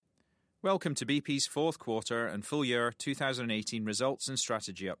Welcome to BP's fourth quarter and full year 2018 results and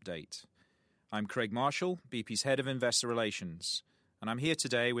strategy update. I'm Craig Marshall, BP's Head of Investor Relations, and I'm here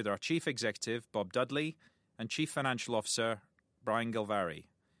today with our Chief Executive, Bob Dudley, and Chief Financial Officer, Brian Gilvary.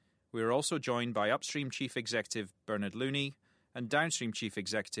 We are also joined by Upstream Chief Executive, Bernard Looney, and Downstream Chief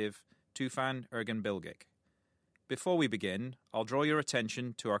Executive, Tufan Erginbilgic. Before we begin, I'll draw your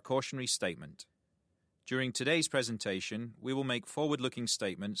attention to our cautionary statement. During today's presentation, we will make forward-looking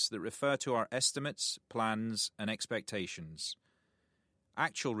statements that refer to our estimates, plans, and expectations.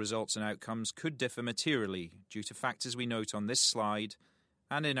 Actual results and outcomes could differ materially due to factors we note on this slide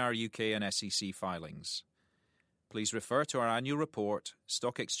and in our UK and SEC filings. Please refer to our annual report,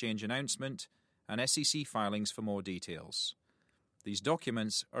 stock exchange announcement, and SEC filings for more details. These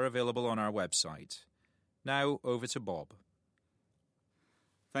documents are available on our website. Now, over to Bob.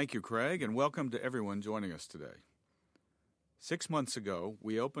 Thank you, Craig, and welcome to everyone joining us today. 6 months ago,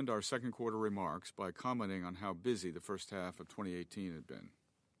 we opened our second quarter remarks by commenting on how busy the first half of 2018 had been.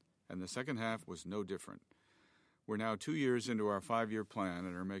 And the second half was no different. We're now 2 years into our 5-year plan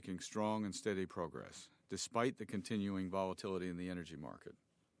and are making strong and steady progress, despite the continuing volatility in the energy market.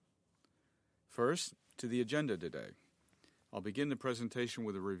 First, to the agenda today. I'll begin the presentation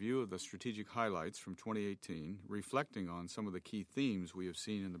with a review of the strategic highlights from 2018, reflecting on some of the key themes we have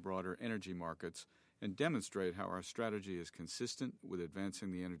seen in the broader energy markets and demonstrate how our strategy is consistent with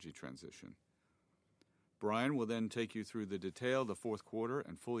advancing the energy transition. Brian will then take you through the detail of the fourth quarter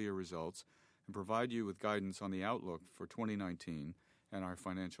and full year results and provide you with guidance on the outlook for 2019 and our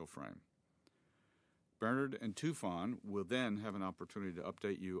financial frame. Bernard and Tufan will then have an opportunity to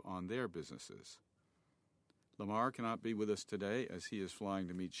update you on their businesses. Lamar cannot be with us today as he is flying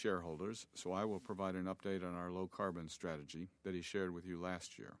to meet shareholders, so I will provide an update on our low-carbon strategy that he shared with you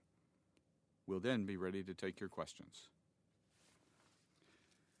last year. We'll then be ready to take your questions.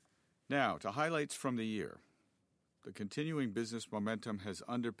 Now, to highlights from the year. The continuing business momentum has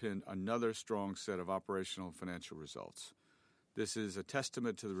underpinned another strong set of operational and financial results. This is a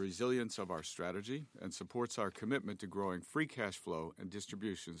testament to the resilience of our strategy and supports our commitment to growing free cash flow and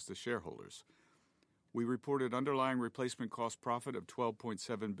distributions to shareholders. We reported underlying replacement cost profit of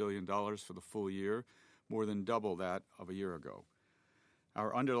 $12.7 billion for the full year, more than double that of a year ago.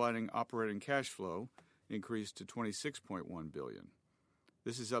 Our underlying operating cash flow increased to $26.1 billion.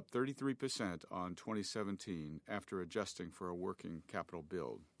 This is up 33% on 2017 after adjusting for a working capital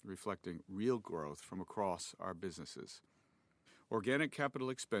build, reflecting real growth from across our businesses. Organic capital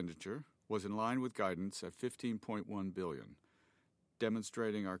expenditure was in line with guidance at $15.1 billion.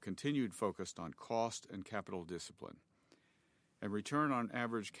 Demonstrating our continued focus on cost and capital discipline. And return on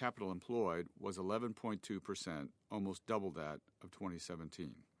average capital employed was 11.2%, almost double that of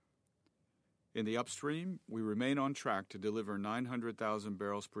 2017. In the upstream, we remain on track to deliver 900,000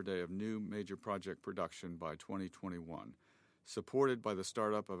 barrels per day of new major project production by 2021, supported by the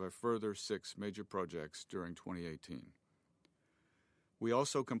startup of a further 6 major projects during 2018. We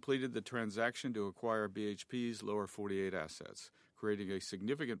also completed the transaction to acquire BHP's Lower 48 assets, creating a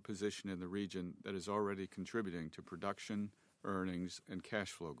significant position in the region that is already contributing to production, earnings, and cash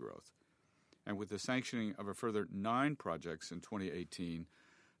flow growth. And with the sanctioning of a further 9 projects in 2018,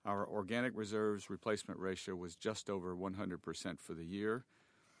 our organic reserves replacement ratio was just over 100% for the year.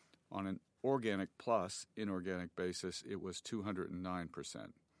 On an organic plus inorganic basis, it was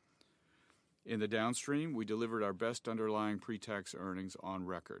 209%. In the downstream, we delivered our best underlying pre-tax earnings on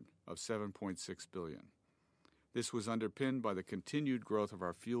record of $7.6 billion. This was underpinned by the continued growth of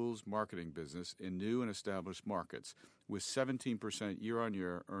our fuels marketing business in new and established markets, with 17%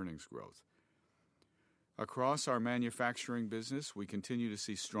 year-on-year earnings growth. Across our manufacturing business, we continue to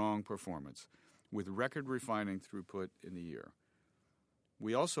see strong performance, with record refining throughput in the year.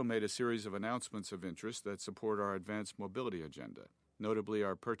 We also made a series of announcements of interest that support our advanced mobility agenda. Notably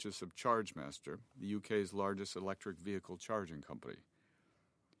our purchase of ChargeMaster, the UK's largest electric vehicle charging company.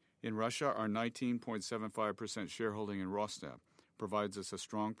 In Russia, our 19.75% shareholding in Rosneft provides us a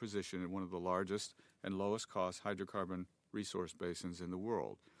strong position in one of the largest and lowest-cost hydrocarbon resource basins in the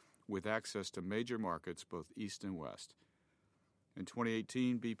world, with access to major markets both east and west. In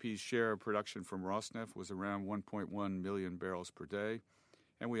 2018, BP's share of production from Rosneft was around 1.1 million barrels per day,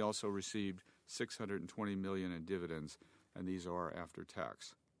 and we also received $620 million in dividends, and these are after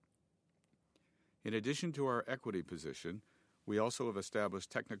tax. In addition to our equity position, we also have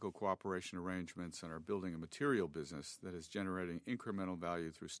established technical cooperation arrangements and are building a material business that is generating incremental value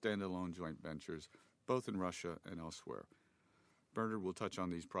through standalone joint ventures, both in Russia and elsewhere. Bernard will touch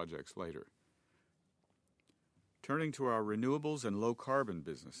on these projects later. Turning to our renewables and low-carbon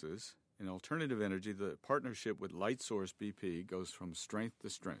businesses, In alternative energy, the partnership with Lightsource BP goes from strength to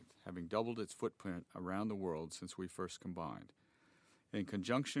strength, having doubled its footprint around the world since we first combined. In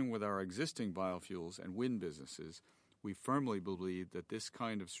conjunction with our existing biofuels and wind businesses, we firmly believe that this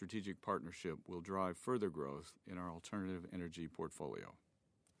kind of strategic partnership will drive further growth in our alternative energy portfolio.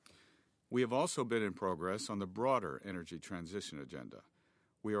 We have also been in progress on the broader energy transition agenda.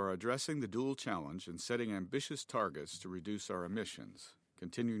 We are addressing the dual challenge and setting ambitious targets to reduce our emissions,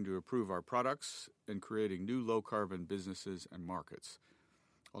 continuing to improve our products, and creating new low-carbon businesses and markets.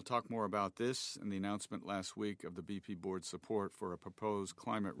 I'll talk more about this and the announcement last week of the BP Board's support for a proposed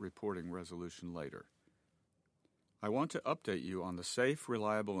climate reporting resolution later. I want to update you on the safe,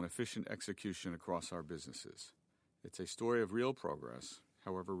 reliable, and efficient execution across our businesses. It's a story of real progress.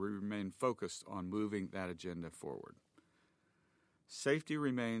 However, we remain focused on moving that agenda forward. Safety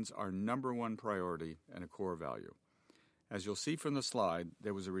remains our number one priority and a core value. As you'll see from the slide,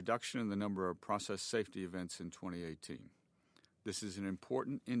 there was a reduction in the number of process safety events in 2018. This is an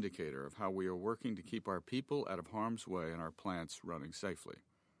important indicator of how we are working to keep our people out of harm's way and our plants running safely.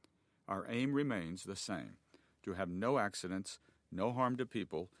 Our aim remains the same: to have no accidents, no harm to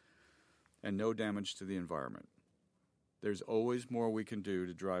people, and no damage to the environment. There's always more we can do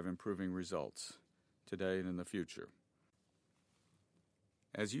to drive improving results, today and in the future.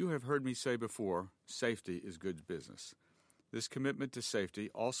 As you have heard me say before, safety is good business. This commitment to safety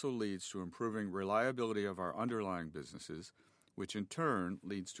also leads to improving reliability of our underlying businesses, which in turn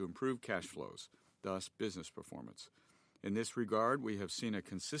leads to improved cash flows, thus business performance. In this regard, we have seen a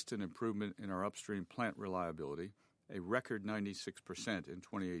consistent improvement in our upstream plant reliability, a record 96% in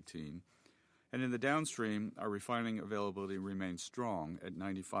 2018, and in the downstream, our refining availability remains strong at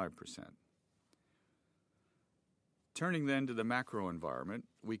 95%. Turning then to the macro environment,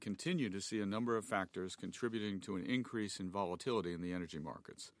 we continue to see a number of factors contributing to an increase in volatility in the energy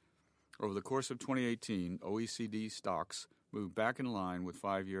markets. Over the course of 2018, OECD stocks moved back in line with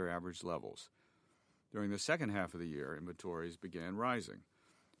 5-year average levels. During the second half of the year, inventories began rising,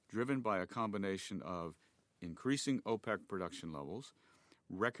 driven by a combination of increasing OPEC production levels,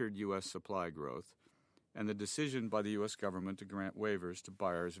 record U.S. supply growth, and the decision by the U.S. government to grant waivers to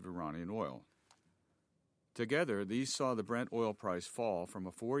buyers of Iranian oil. Together, these saw the Brent oil price fall from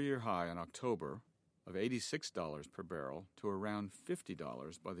a 4-year high in October of $86 per barrel to around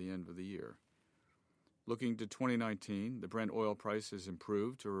 $50 by the end of the year. Looking to 2019, the Brent oil price has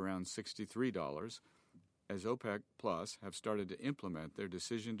improved to around $63 as OPEC Plus have started to implement their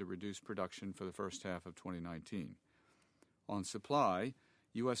decision to reduce production for the first half of 2019. On supply,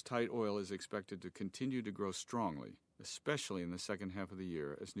 U.S. tight oil is expected to continue to grow strongly, especially in the second half of the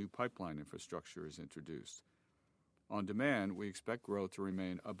year as new pipeline infrastructure is introduced. On demand, we expect growth to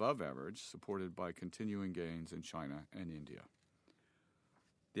remain above average, supported by continuing gains in China and India.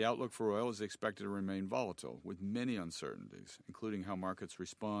 The outlook for oil is expected to remain volatile, with many uncertainties, including how markets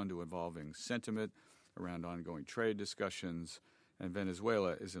respond to evolving sentiment around ongoing trade discussions, and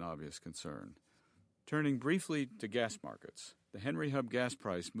Venezuela is an obvious concern. Turning briefly to gas markets, the Henry Hub gas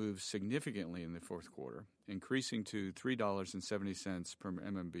price moved significantly in the fourth quarter, increasing to $3.70 per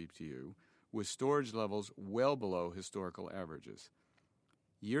MMBtu, with storage levels well below historical averages.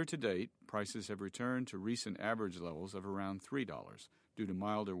 Year-to-date, prices have returned to recent average levels of around $3 due to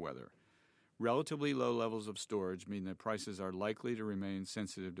milder weather. Relatively low levels of storage mean that prices are likely to remain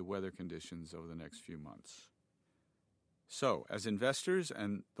sensitive to weather conditions over the next few months. So, as investors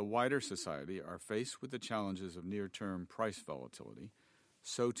and the wider society are faced with the challenges of near-term price volatility,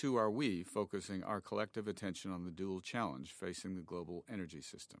 so too are we focusing our collective attention on the dual challenge facing the global energy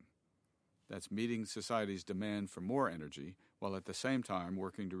system. That's meeting society's demand for more energy while at the same time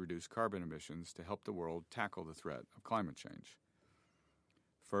working to reduce carbon emissions to help the world tackle the threat of climate change.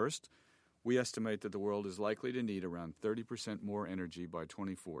 First, we estimate that the world is likely to need around 30% more energy by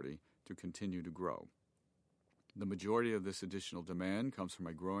 2040 to continue to grow. The majority of this additional demand comes from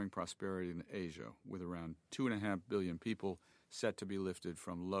a growing prosperity in Asia, with around 2.5 billion people set to be lifted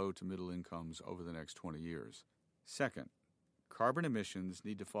from low to middle incomes over the next 20 years. Second, carbon emissions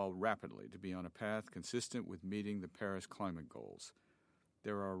need to fall rapidly to be on a path consistent with meeting the Paris climate goals.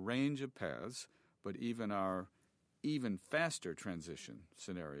 There are a range of paths, but even our even faster transition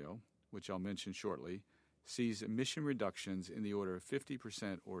scenario, which I'll mention shortly, sees emission reductions in the order of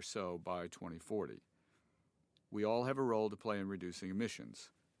 50% or so by 2040. We all have a role to play in reducing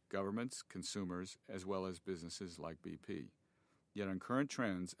emissions, governments, consumers, as well as businesses like BP. Yet on current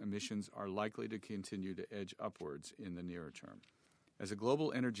trends, emissions are likely to continue to edge upwards in the nearer term. As a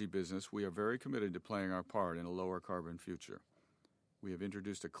global energy business, we are very committed to playing our part in a lower carbon future. We have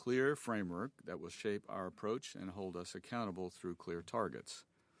introduced a clear framework that will shape our approach and hold us accountable through clear targets.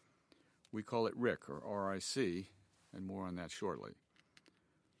 We call it RIC, or R-I-C, and more on that shortly.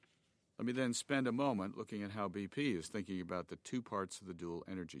 Let me then spend a moment looking at how BP is thinking about the two parts of the dual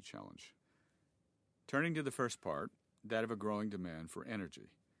energy challenge. Turning to the first part, that of a growing demand for energy.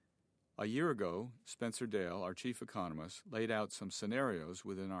 A year ago, Spencer Dale, our chief economist, laid out some scenarios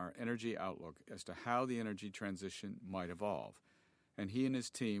within our energy outlook as to how the energy transition might evolve, and he and his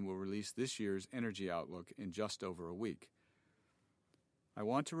team will release this year's energy outlook in just over a week. I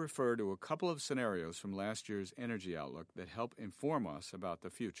want to refer to a couple of scenarios from last year's energy outlook that help inform us about the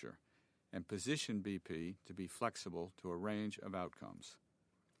future and position BP to be flexible to a range of outcomes.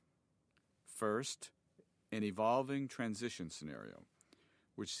 First, an evolving transition scenario,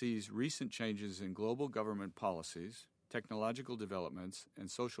 which sees recent changes in global government policies, technological developments, and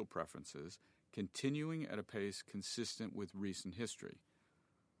social preferences continuing at a pace consistent with recent history.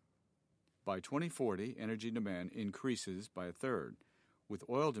 By 2040, energy demand increases by a third, with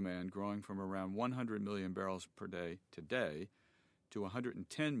oil demand growing from around 100 million barrels per day today to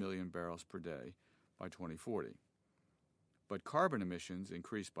 110 million barrels per day by 2040. But carbon emissions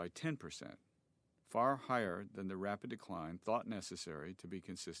increase by 10%, far higher than the rapid decline thought necessary to be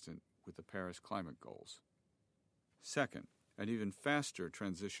consistent with the Paris climate goals. Second, an even faster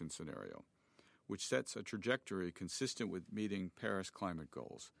transition scenario, which sets a trajectory consistent with meeting Paris climate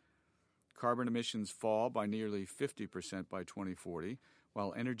goals. Carbon emissions fall by nearly 50% by 2040,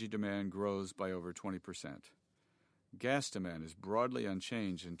 while energy demand grows by over 20%. Gas demand is broadly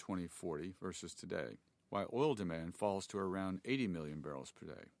unchanged in 2040 versus today, while oil demand falls to around 80 million barrels per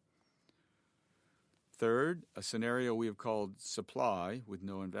day. Third, a scenario we have called supply with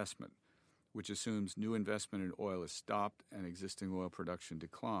no investment, which assumes new investment in oil is stopped and existing oil production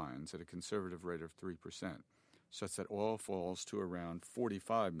declines at a conservative rate of 3%, such that oil falls to around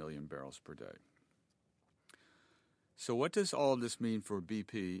 45 million barrels per day. So what does all of this mean for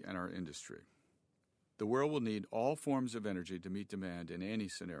BP and our industry? The world will need all forms of energy to meet demand in any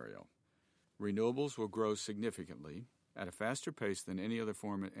scenario. Renewables will grow significantly at a faster pace than any other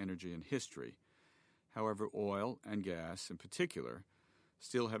form of energy in history. However, oil and gas in particular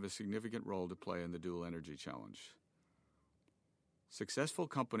still have a significant role to play in the dual energy challenge. Successful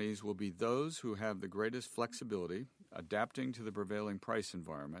companies will be those who have the greatest flexibility, adapting to the prevailing price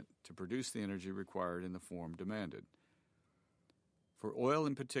environment to produce the energy required in the form demanded. For oil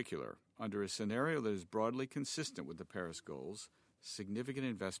in particular, under a scenario that is broadly consistent with the Paris goals, significant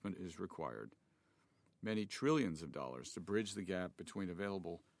investment is required. Many trillions of dollars to bridge the gap between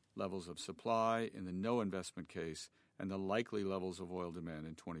available levels of supply in the no investment case and the likely levels of oil demand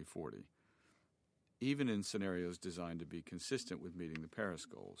in 2040, even in scenarios designed to be consistent with meeting the Paris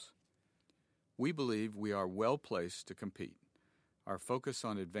goals. We believe we are well placed to compete. Our focus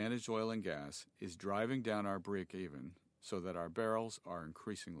on advantaged oil and gas is driving down our break-even so that our barrels are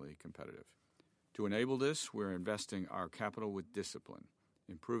increasingly competitive. To enable this, we're investing our capital with discipline,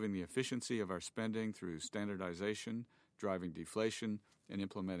 improving the efficiency of our spending through standardization, driving deflation, and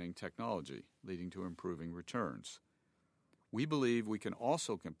implementing technology, leading to improving returns. We believe we can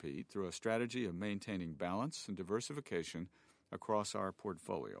also compete through a strategy of maintaining balance and diversification across our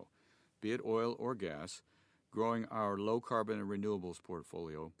portfolio, be it oil or gas, growing our low-carbon and renewables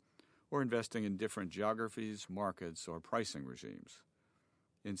portfolio, or investing in different geographies, markets, or pricing regimes.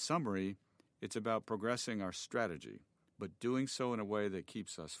 In summary, it's about progressing our strategy, but doing so in a way that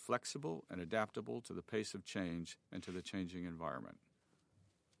keeps us flexible and adaptable to the pace of change and to the changing environment.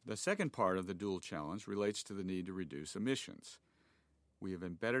 The second part of the dual challenge relates to the need to reduce emissions. We have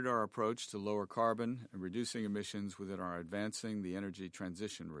embedded our approach to lower carbon and reducing emissions within our Advancing the Energy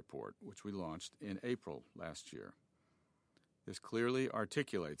Transition report, which we launched in April last year. This clearly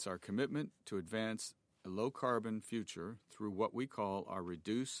articulates our commitment to advance a low-carbon future through what we call our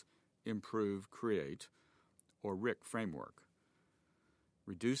Reduce, Improve, Create, or RIC framework.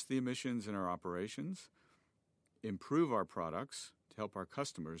 Reduce the emissions in our operations, improve our products to help our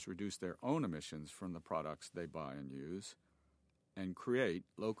customers reduce their own emissions from the products they buy and use, and create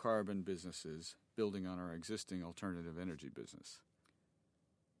low-carbon businesses building on our existing alternative energy business.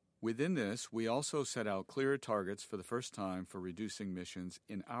 Within this, we also set out clear targets for the first time for reducing emissions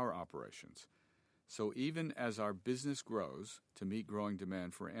in our operations. So even as our business grows to meet growing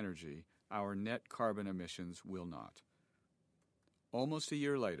demand for energy, our net carbon emissions will not. Almost a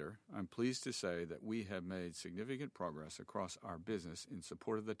year later, I'm pleased to say that we have made significant progress across our business in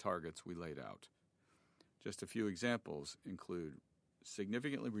support of the targets we laid out. Just a few examples include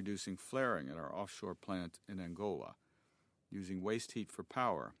significantly reducing flaring at our offshore plant in Angola, using waste heat for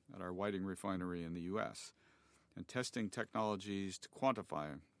power at our Whiting refinery in the U.S., and testing technologies to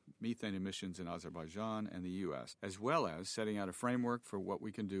quantify methane emissions in Azerbaijan and the U.S., as well as setting out a framework for what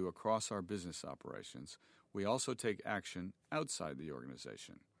we can do across our business operations. We also take action outside the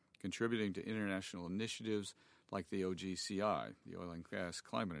organization, contributing to international initiatives like the OGCI, the Oil and Gas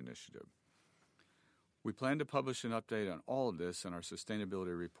Climate Initiative. We plan to publish an update on all of this in our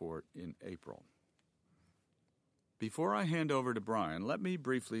sustainability report in April. Before I hand over to Brian, let me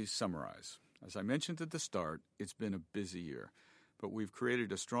briefly summarize. As I mentioned at the start, it's been a busy year, but we've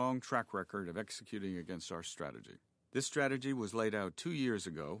created a strong track record of executing against our strategy. This strategy was laid out 2 years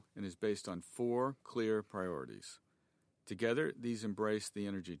ago and is based on 4 clear priorities. Together, these embrace the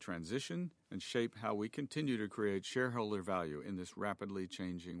energy transition and shape how we continue to create shareholder value in this rapidly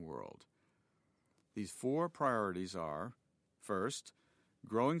changing world. These 4 priorities are, first,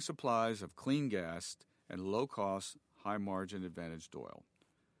 growing supplies of clean gas and low-cost, high-margin advantaged oil.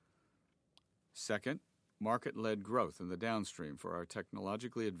 Second, market-led growth in the downstream for our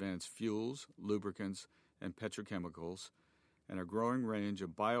technologically advanced fuels, lubricants, and petrochemicals, and a growing range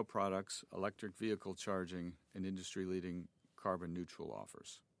of bioproducts, electric vehicle charging, and industry-leading carbon-neutral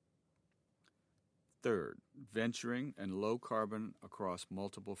offers. Third, venturing and low carbon across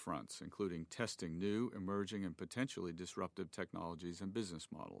multiple fronts, including testing new, emerging, and potentially disruptive technologies and business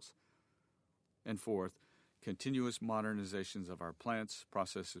models. And fourth, continuous modernizations of our plants,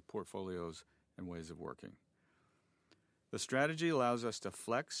 processes, portfolios, and ways of working. The strategy allows us to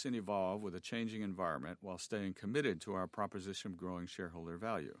flex and evolve with a changing environment while staying committed to our proposition of growing shareholder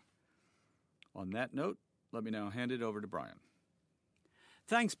value. On that note, let me now hand it over to Brian.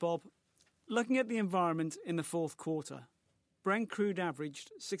 Thanks, Bob. Looking at the environment in the fourth quarter, Brent crude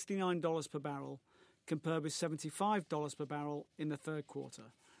averaged $69 per barrel, compared with $75 per barrel in the third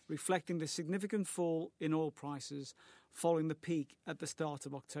quarter, reflecting the significant fall in oil prices following the peak at the start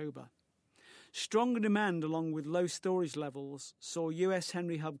of October. Stronger demand along with low storage levels saw US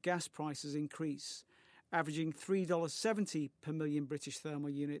Henry Hub gas prices increase, averaging $3.70 per million British thermal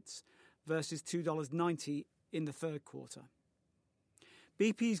units versus $2.90 in the third quarter.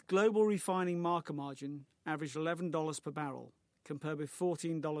 BP's global refining marker margin averaged $11 per barrel, compared with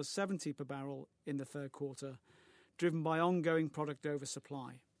 $14.70 per barrel in the third quarter, driven by ongoing product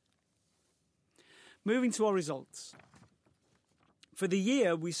oversupply. Moving to our results. For the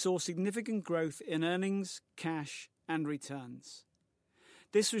year, we saw significant growth in earnings, cash, and returns.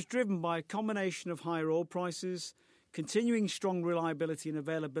 This was driven by a combination of higher oil prices, continuing strong reliability and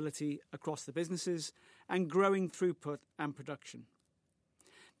availability across the businesses, and growing throughput and production.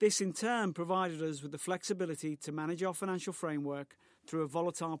 This in turn provided us with the flexibility to manage our financial framework through a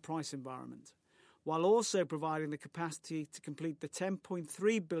volatile price environment, while also providing the capacity to complete the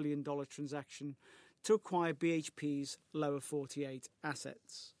 $10.3 billion transaction to acquire BHP's Lower 48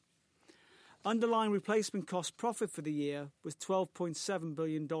 assets. Underlying replacement cost profit for the year was $12.7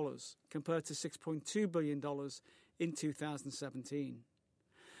 billion, compared to $6.2 billion in 2017.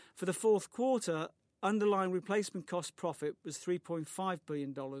 For the fourth quarter, underlying replacement cost profit was $3.5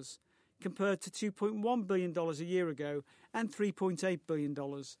 billion, compared to $2.1 billion a year ago and $3.8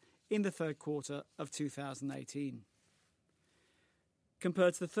 billion in the third quarter of 2018.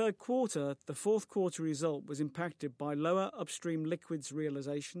 Compared to the third quarter, the fourth quarter result was impacted by lower upstream liquids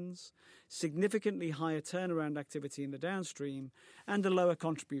realizations, significantly higher turnaround activity in the downstream, and a lower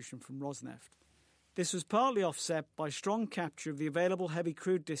contribution from Rosneft. This was partly offset by strong capture of the available heavy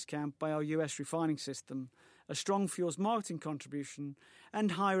crude discount by our US refining system, a strong fuels marketing contribution,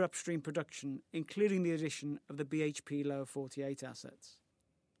 and higher upstream production, including the addition of the BHP Lower 48 assets.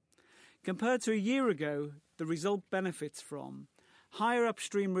 Compared to a year ago, the result benefits from higher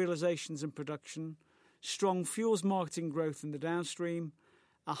upstream realizations and production, strong fuels marketing growth in the downstream,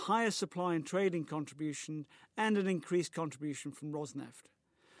 a higher supply and trading contribution, and an increased contribution from Rosneft.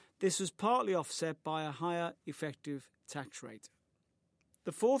 This was partly offset by a higher effective tax rate.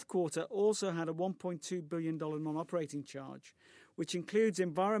 The fourth quarter also had a $1.2 billion non-operating charge, which includes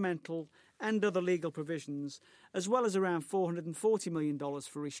environmental and other legal provisions, as well as around $440 million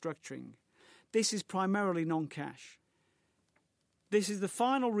for restructuring. This is primarily non-cash. This is the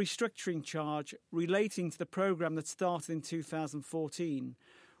final restructuring charge relating to the programme that started in 2014,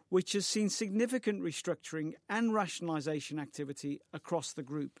 which has seen significant restructuring and rationalisation activity across the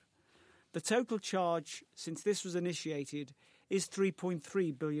group. The total charge since this was initiated is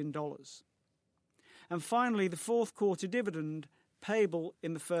 $3.3 billion. And finally, the fourth quarter dividend payable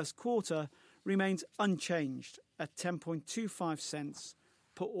in the first quarter remains unchanged at 10.25 cents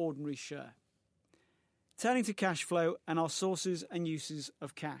per ordinary share. Turning to cash flow and our sources and uses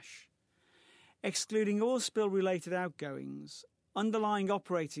of cash. Excluding oil spill-related outgoings, underlying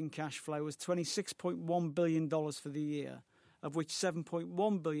operating cash flow was $26.1 billion for the year, of which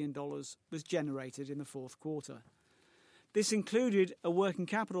 $7.1 billion was generated in the fourth quarter. This included a working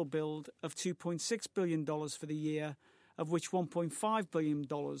capital build of $2.6 billion for the year, of which $1.5 billion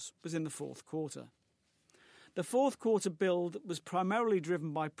was in the fourth quarter. The fourth quarter build was primarily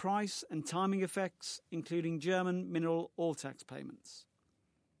driven by price and timing effects, including German mineral oil tax payments.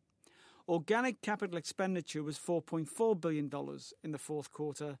 Organic capital expenditure was $4.4 billion in the fourth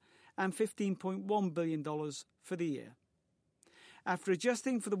quarter and $15.1 billion for the year. After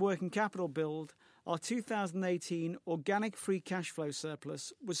adjusting for the working capital build, our 2018 organic free cash flow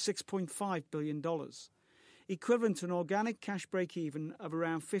surplus was $6.5 billion, equivalent to an organic cash break-even of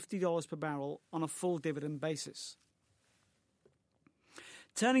around $50 per barrel on a full dividend basis.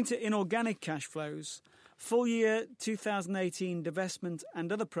 Turning to inorganic cash flows, full year 2018 divestment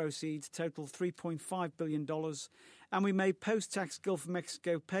and other proceeds totaled $3.5 billion, and we made post-tax Gulf of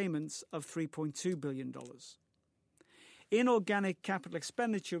Mexico payments of $3.2 billion. Inorganic capital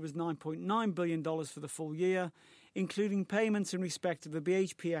expenditure was $9.9 billion for the full year, including payments in respect of the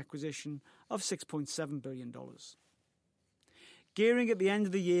BHP acquisition of $6.7 billion. Gearing at the end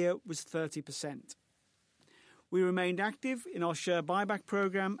of the year was 30%. We remained active in our share buyback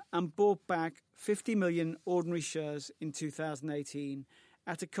programme and bought back 50 million ordinary shares in 2018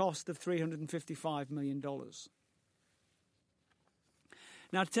 at a cost of $355 million.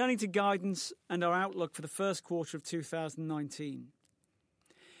 Now, turning to guidance and our outlook for the first quarter of 2019.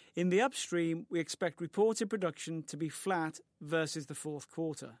 In the upstream, we expect reported production to be flat versus the fourth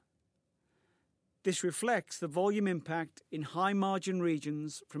quarter. This reflects the volume impact in high-margin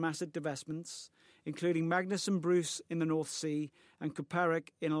regions from asset divestments, including Magnus and Bruce in the North Sea and Kuparuk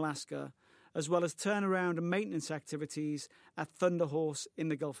in Alaska, as well as turnaround and maintenance activities at Thunder Horse in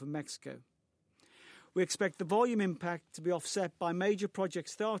the Gulf of Mexico. We expect the volume impact to be offset by major project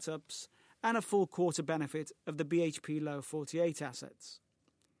startups and a full quarter benefit of the BHP Lower 48 assets.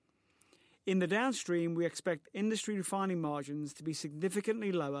 In the downstream, we expect industry refining margins to be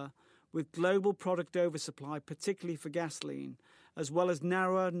significantly lower, with global product oversupply, particularly for gasoline, as well as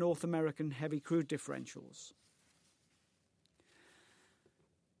narrower North American heavy crude differentials.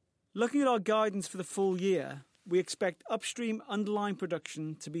 Looking at our guidance for the full year, we expect upstream underlying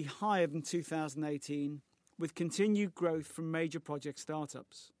production to be higher than 2018, with continued growth from major project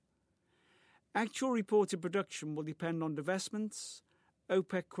startups. Actual reported production will depend on divestments,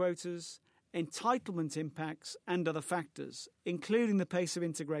 OPEC quotas, entitlement impacts and other factors, including the pace of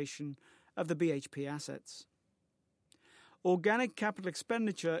integration of the BHP assets. Organic capital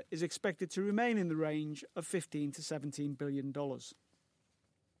expenditure is expected to remain in the range of $15 to $17 billion.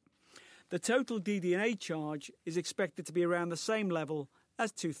 The total DD&A charge is expected to be around the same level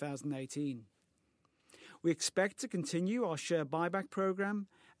as 2018. We expect to continue our share buyback programme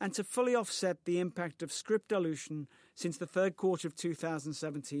and to fully offset the impact of scrip dilution since the third quarter of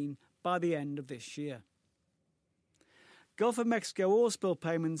 2017 by the end of this year. Gulf of Mexico oil spill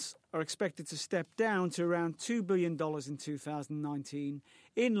payments are expected to step down to around $2 billion in 2019,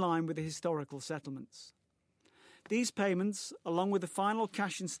 in line with the historical settlements. These payments, along with the final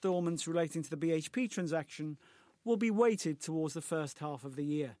cash instalments relating to the BHP transaction, will be weighted towards the first half of the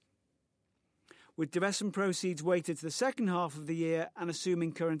year. With divestment proceeds weighted to the second half of the year and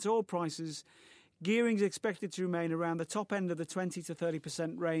assuming current oil prices, gearing is expected to remain around the top end of the 20 to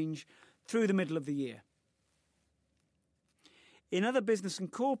 30% range through the middle of the year. In other business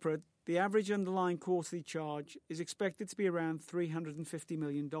and corporate, the average underlying quarterly charge is expected to be around $350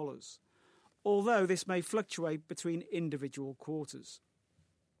 million, although this may fluctuate between individual quarters.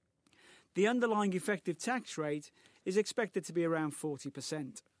 The underlying effective tax rate is expected to be around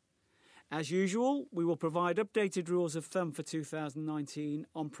 40%. As usual, we will provide updated rules of thumb for 2019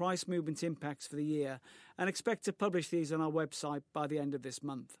 on price movement impacts for the year and expect to publish these on our website by the end of this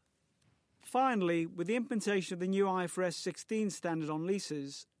month. Finally, with the implementation of the new IFRS 16 standard on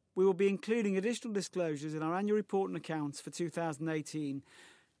leases, we will be including additional disclosures in our annual report and accounts for 2018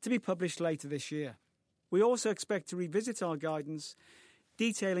 to be published later this year. We also expect to revisit our guidance,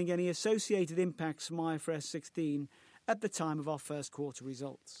 detailing any associated impacts from IFRS 16 at the time of our first quarter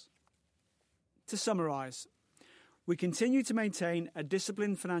results. To summarise, we continue to maintain a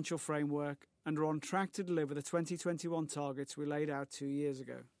disciplined financial framework and are on track to deliver the 2021 targets we laid out 2 years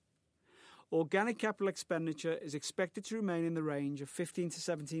ago. Organic capital expenditure is expected to remain in the range of $15 to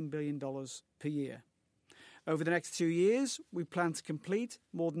 $17 billion per year. Over the next 2 years, we plan to complete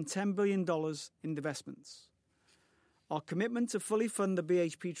more than $10 billion in divestments. Our commitment to fully fund the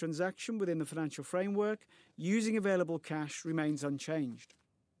BHP transaction within the financial framework using available cash remains unchanged.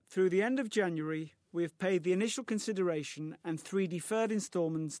 Through the end of January, we have paid the initial consideration and 3 deferred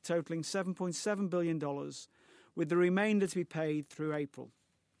instalments totalling $7.7 billion, with the remainder to be paid through April.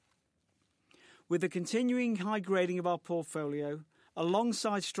 With the continuing high grading of our portfolio,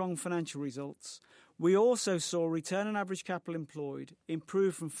 alongside strong financial results, we also saw return on average capital employed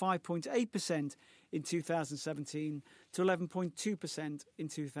improve from 5.8% in 2017 to 11.2% in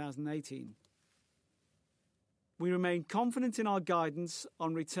 2018. We remain confident in our guidance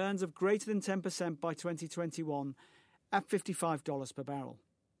on returns of greater than 10% by 2021 at $55 per barrel.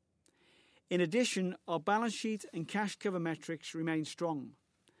 In addition, our balance sheet and cash cover metrics remain strong.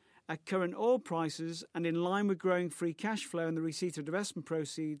 At current oil prices and in line with growing free cash flow and the receipt of divestment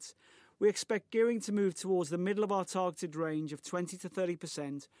proceeds, we expect gearing to move towards the middle of our targeted range of 20 to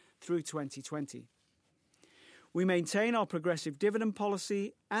 30% through 2020. We maintain our progressive dividend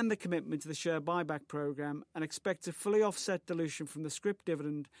policy and the commitment to the share buyback programme and expect to fully offset dilution from the scrip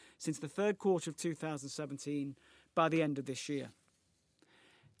dividend since the third quarter of 2017 by the end of this year.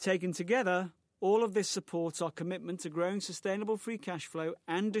 Taken together, all of this supports our commitment to growing sustainable free cash flow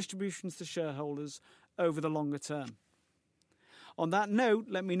and distributions to shareholders over the longer term. On that note,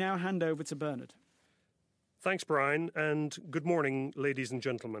 let me now hand over to Bernard. Thanks, Brian, and good morning, ladies and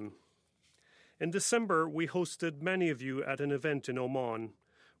gentlemen. In December, we hosted many of you at an event in Oman,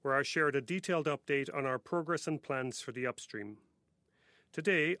 where I shared a detailed update on our progress and plans for the upstream.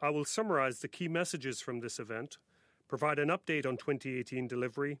 Today, I will summarise the key messages from this event, provide an update on 2018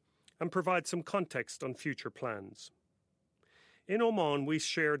 delivery, and provide some context on future plans. In Oman, we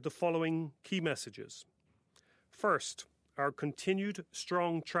shared the following key messages. First, our continued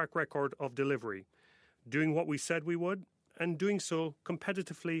strong track record of delivery, doing what we said we would, and doing so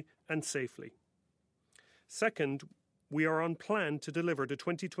competitively and safely. Second, we are on plan to deliver the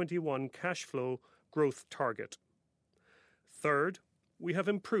 2021 cash flow growth target. Third, we have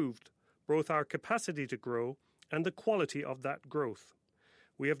improved both our capacity to grow and the quality of that growth.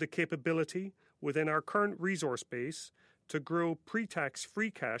 We have the capability within our current resource base to grow pre-tax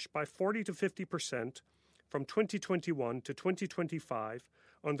free cash by 40 to 50% from 2021 to 2025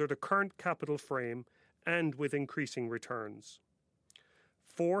 under the current capital frame and with increasing returns.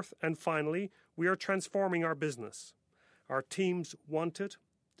 Fourth and finally, we are transforming our business. Our teams want it,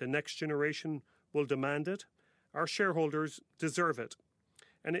 the next generation will demand it, our shareholders deserve it,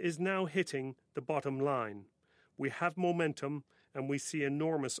 and it is now hitting the bottom line. We have momentum and we see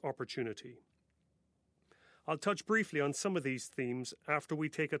enormous opportunity. I'll touch briefly on some of these themes after we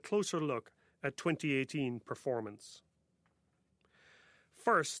take a closer look at 2018 performance.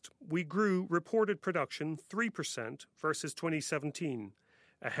 First, we grew reported production 3% versus 2017,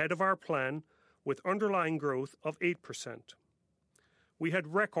 ahead of our plan with underlying growth of 8%. We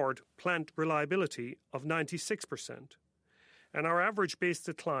had record plant reliability of 96%, and our average base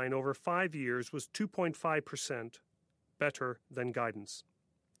decline over 5 years was 2.5%, better than guidance.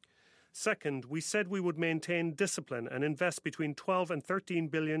 Second, we said we would maintain discipline and invest between $12 and $13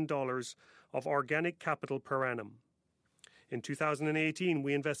 billion of organic capital per annum. In 2018,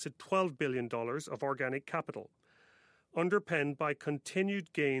 we invested $12 billion of organic capital, underpinned by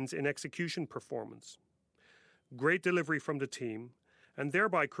continued gains in execution performance, great delivery from the team, and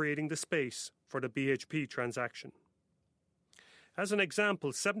thereby creating the space for the BHP transaction. As an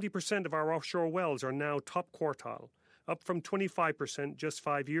example, 70% of our offshore wells are now top quartile, up from 25% just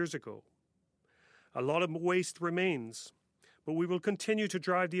 5 years ago. A lot of waste remains, but we will continue to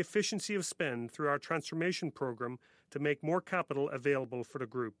drive the efficiency of spend through our transformation program to make more capital available for the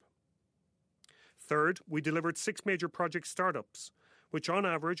group. Third, we delivered 6 major project startups, which on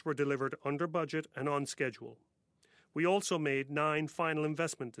average were delivered under budget and on schedule. We also made 9 final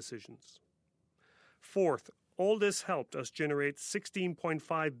investment decisions. Fourth, all this helped us generate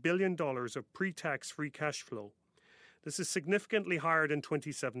 $16.5 billion of pre-tax free cash flow. This is significantly higher than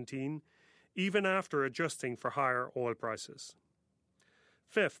 2017, even after adjusting for higher oil prices.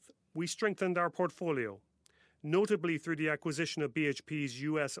 Fifth, we strengthened our portfolio, notably through the acquisition of BHP's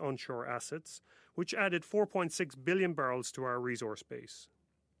US onshore assets, which added 4.6 billion barrels to our resource base.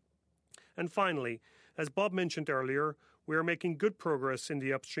 And finally, as Bob mentioned earlier, we are making good progress in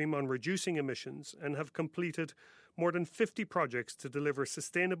the upstream on reducing emissions and have completed more than 50 projects to deliver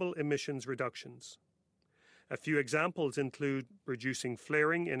sustainable emissions reductions. A few examples include reducing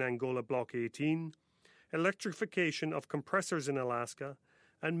flaring in Angola Block 18, electrification of compressors in Alaska,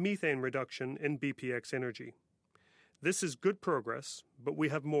 and methane reduction in BPX Energy. This is good progress, but we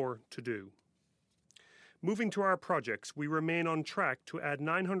have more to do. Moving to our projects, we remain on track to add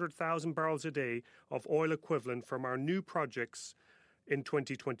 900,000 barrels a day of oil equivalent from our new projects in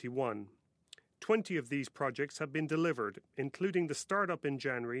 2021. 20 of these projects have been delivered, including the startup in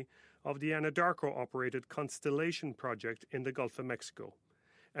January of the Anadarko-operated Constellation project in the Gulf of Mexico,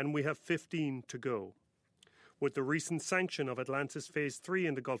 and we have 15 to go. With the recent sanction of Atlantis Phase 3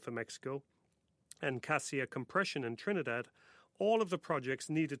 in the Gulf of Mexico and Cassia Compression in Trinidad, all of the projects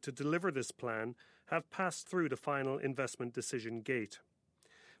needed to deliver this plan have passed through the final investment decision gate.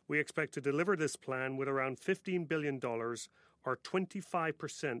 We expect to deliver this plan with around $15 billion, or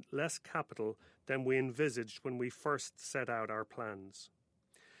 25% less capital than we envisaged when we first set out our plans.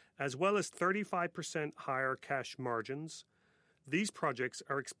 As well as 35% higher cash margins, these projects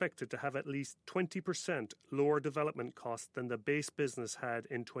are expected to have at least 20% lower development costs than the base business had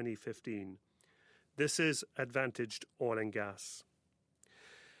in 2015. This is advantaged oil and gas.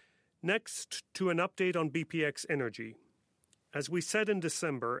 Next, to an update on BPX Energy. As we said in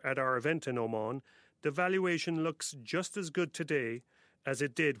December at our event in Oman, the valuation looks just as good today as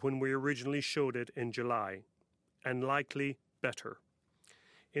it did when we originally showed it in July, and likely better.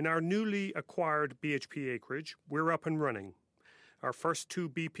 In our newly acquired BHP acreage, we're up and running. Our first 2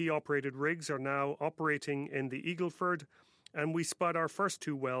 BP-operated rigs are now operating in the Eagleford, and we spud our first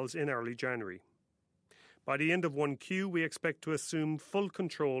 2 wells in early January. By the end of 1Q, we expect to assume full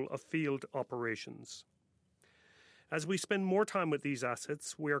control of field operations. As we spend more time with these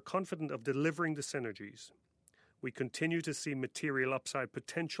assets, we are confident of delivering the synergies. We continue to see material upside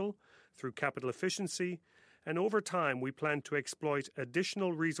potential through capital efficiency, and over time we plan to exploit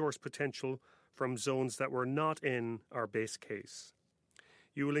additional resource potential from zones that were not in our base case.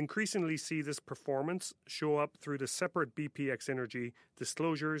 You will increasingly see this performance show up through the separate BPX Energy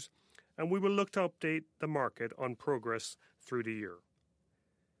disclosures, and we will look to update the market on progress through the year.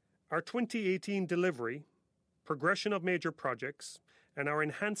 Our 2018 delivery, progression of major projects, and our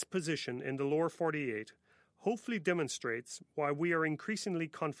enhanced position in the lower 48 hopefully demonstrates why we are increasingly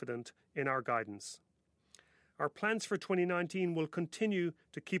confident in our guidance. Our plans for 2019 will continue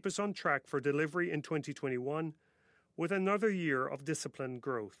to keep us on track for delivery in 2021 with another year of disciplined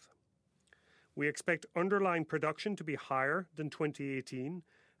growth. We expect underlying production to be higher than 2018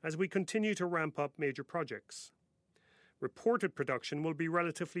 as we continue to ramp up major projects. Reported production will be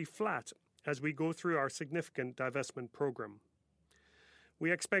relatively flat as we go through our significant divestment program.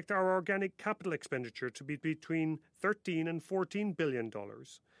 We expect our organic capital expenditure to be between $13 and $14 billion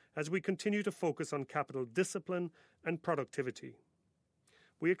as we continue to focus on capital discipline and productivity.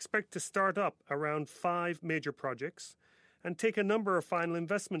 We expect to start up around 5 major projects and take a number of final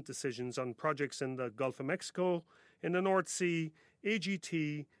investment decisions on projects in the Gulf of Mexico, in the North Sea,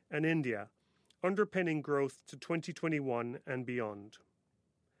 AGT, and India, underpinning growth to 2021 and beyond.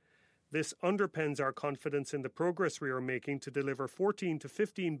 This underpins our confidence in the progress we are making to deliver $14 to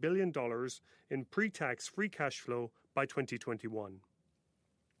 $15 billion in pre-tax free cash flow by 2021.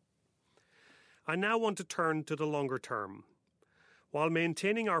 I now want to turn to the longer term. While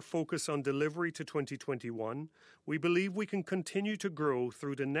maintaining our focus on delivery to 2021, we believe we can continue to grow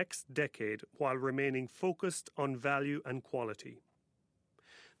through the next decade while remaining focused on value and quality.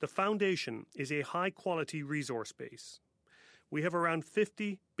 The foundation is a high-quality resource base. We have around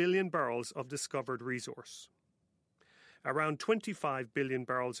 50 billion barrels of discovered resource. Around 25 billion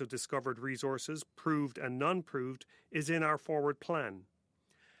barrels of discovered resources, proved and non-proved, is in our forward plan.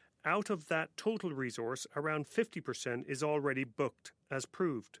 Out of that total resource, around 50% is already booked as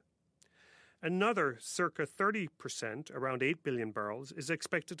proved. Another circa 30%, around 8 billion barrels, is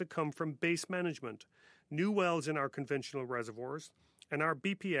expected to come from base management, new wells in our conventional reservoirs, and our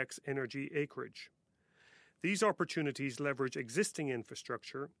BPX Energy acreage. These opportunities leverage existing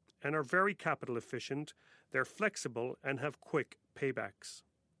infrastructure and are very capital efficient, they're flexible and have quick paybacks.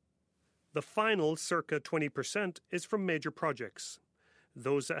 The final circa 20% is from major projects,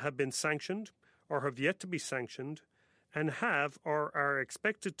 those that have been sanctioned or have yet to be sanctioned and have or are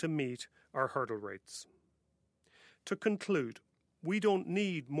expected to meet our hurdle rates. To conclude, we don't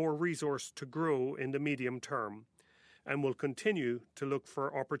need more resource to grow in the medium term and will continue to look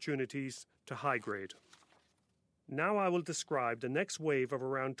for opportunities to high grade. Now I will describe the next wave of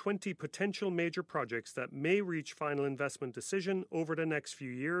around 20 potential major projects that may reach final investment decision over the next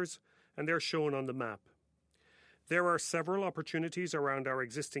few years, and they're shown on the map. There are several opportunities around our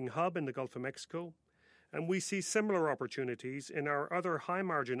existing hub in the Gulf of Mexico, and we see similar opportunities in our other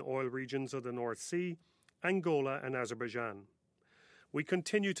high-margin oil regions of the North Sea, Angola and Azerbaijan. We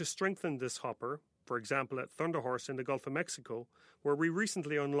continue to strengthen this hopper, for example at Thunder Horse in the Gulf of Mexico, where we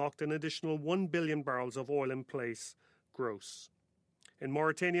recently unlocked an additional 1 billion barrels of oil in place gross. In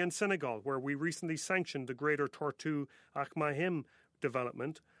Mauritania and Senegal, where we recently sanctioned the Greater Tortue Ahmeyim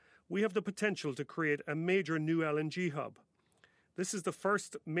development, we have the potential to create a major new LNG hub. This is the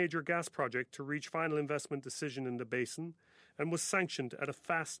first major gas project to reach final investment decision in the basin and was sanctioned at a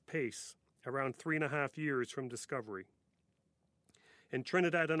fast pace, around 3.5 years from discovery. In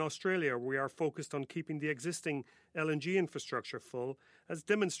Trinidad and Australia, we are focused on keeping the existing LNG infrastructure full, as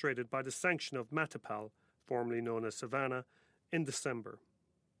demonstrated by the sanction of Matapal, formerly known as Savannah, in December.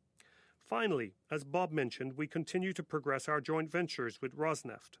 Finally, as Bob mentioned, we continue to progress our joint ventures with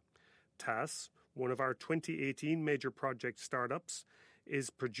Rosneft. TAS, one of our 2018 major project startups, is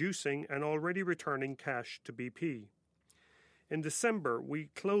producing and already returning cash to BP. In December, we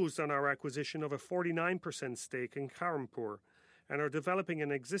closed on our acquisition of a 49% stake in Kharampur and are developing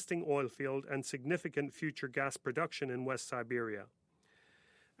an existing oil field and significant future gas production in West Siberia.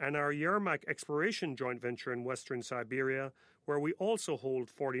 And our Yermak exploration joint venture in Western Siberia, where we also hold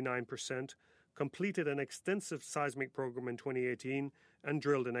 49%, completed an extensive seismic program in 2018 and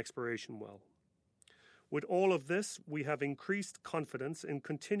drilled an exploration well. With all of this, we have increased confidence in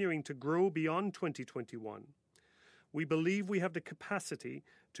continuing to grow beyond 2021. We believe we have the capacity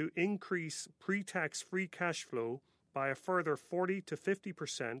to increase pre-tax free cash flow by a further 40 to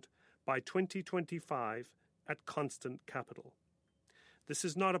 50% by 2025 at constant capital. This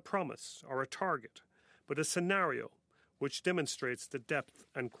is not a promise or a target, but a scenario which demonstrates the depth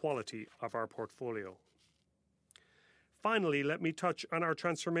and quality of our portfolio. Finally, let me touch on our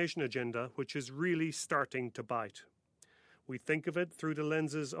transformation agenda, which is really starting to bite. We think of it through the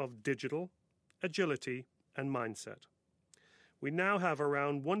lenses of digital, agility, and mindset. We now have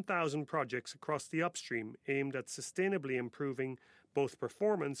around 1,000 projects across the upstream aimed at sustainably improving both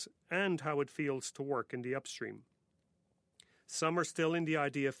performance and how it feels to work in the upstream. Some are still in the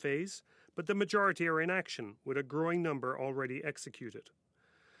idea phase, but the majority are in action, with a growing number already executed.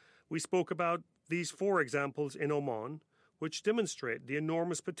 We spoke about these 4 examples in Oman, which demonstrate the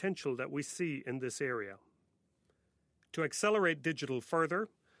enormous potential that we see in this area. To accelerate digital further,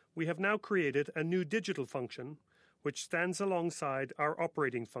 we have now created a new digital function which stands alongside our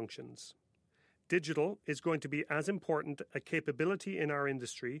operating functions. Digital is going to be as important a capability in our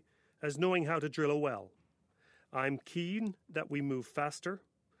industry as knowing how to drill a well. I'm keen that we move faster.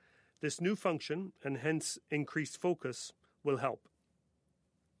 This new function, and hence increased focus, will help.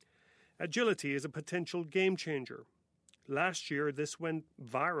 Agility is a potential game changer. Last year, this went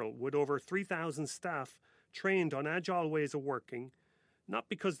viral with over 3,000 staff trained on agile ways of working, not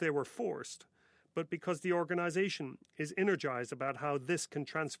because they were forced, but because the organization is energized about how this can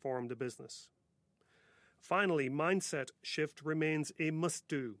transform the business. Finally, mindset shift remains a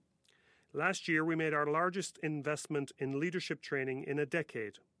must-do. Last year, we made our largest investment in leadership training in a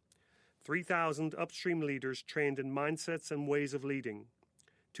decade. 3,000 upstream leaders trained in mindsets and ways of leading.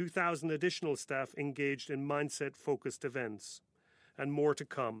 2,000 additional staff engaged in mindset-focused events, and more to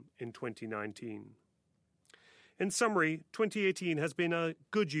come in 2019. In summary, 2018 has been a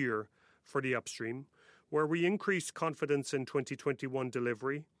good year for the upstream, where we increased confidence in 2021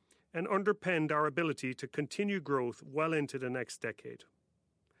 delivery and underpinned our ability to continue growth well into the next decade.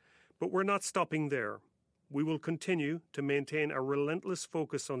 But we're not stopping there. We will continue to maintain a relentless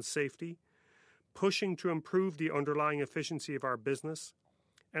focus on safety, pushing to improve the underlying efficiency of our business,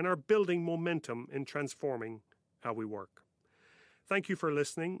 and are building momentum in transforming how we work. Thank you for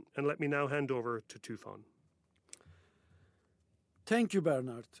listening, and let me now hand over to Tufan. Thank you,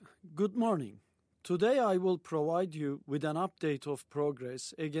 Bernard. Good morning. Today I will provide you with an update of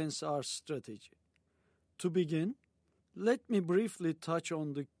progress against our strategy. To begin, let me briefly touch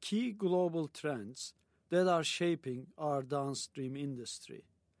on the key global trends that are shaping our downstream industry.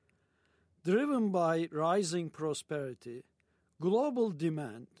 Driven by rising prosperity, global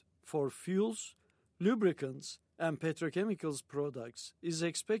demand for fuels, lubricants, and petrochemicals products is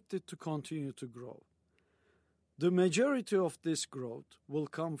expected to continue to grow. The majority of this growth will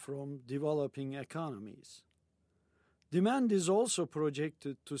come from developing economies. Demand is also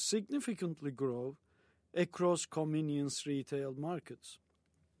projected to significantly grow across convenience retail markets.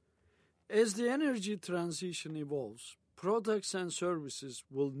 As the energy transition evolves, products and services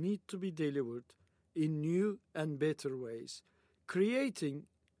will need to be delivered in new and better ways, creating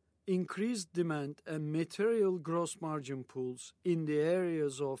increased demand and material gross margin pools in the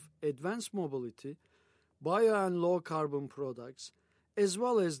areas of advanced mobility, bio and low-carbon products, as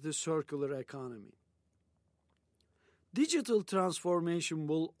well as the circular economy. Digital transformation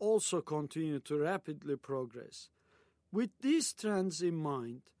will also continue to rapidly progress. With these trends in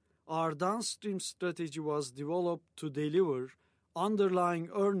mind, our downstream strategy was developed to deliver underlying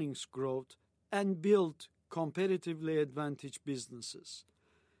earnings growth and build competitively advantaged businesses.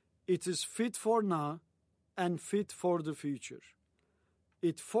 It is fit for now and fit for the future.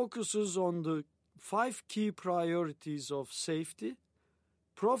 It focuses on the 5 key priorities of safety,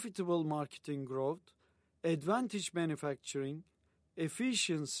 profitable marketing growth, advantage manufacturing,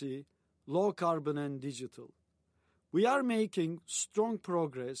 efficiency, low carbon, and digital. we are making strong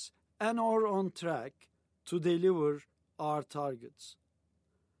progress and are on track to deliver our targets.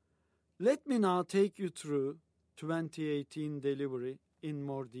 Let me now take you through 2018 delivery in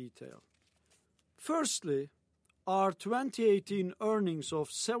more detail. Firstly, our 2018 earnings of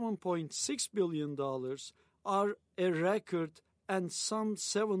 $7.6 billion are a record and some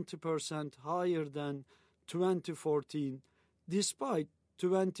 70% higher than 2014, despite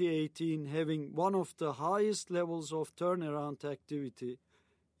 2018 having one of the highest levels of turnaround activity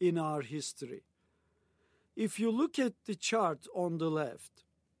in our history. If you look at the chart on the left,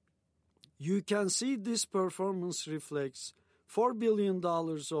 you can see this performance reflects $4 billion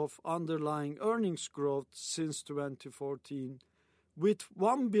of underlying earnings growth since 2014, with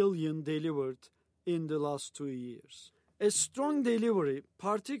 $1 billion delivered in the last 2 years. A strong delivery,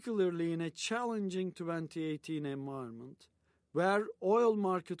 particularly in a challenging 2018 environment, where oil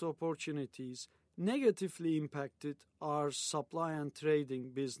market opportunities negatively impacted our supply and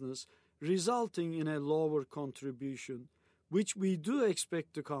trading business, resulting in a lower contribution, which we do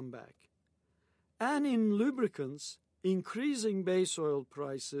expect to come back. And in lubricants, increasing base oil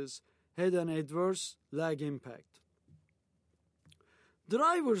prices had an adverse lag impact.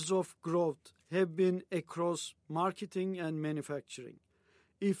 Drivers of growth have been across marketing and manufacturing.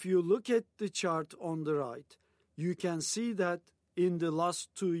 If you look at the chart on the right, you can see that in the last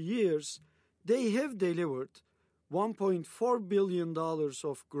 2 years, they have delivered $1.4 billion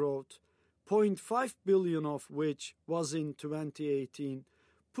of growth, $0.5 billion of which was in 2018,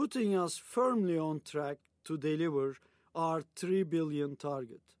 putting us firmly on track to deliver our $3 billion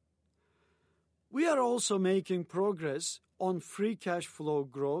target. We are also making progress on free cash flow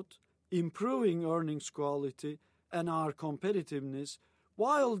growth, improving earnings quality and our competitiveness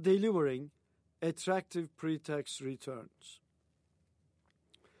while delivering attractive pre-tax returns.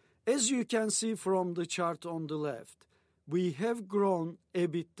 As you can see from the chart on the left, we have grown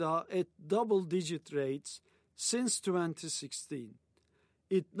EBITDA at double-digit rates since 2016.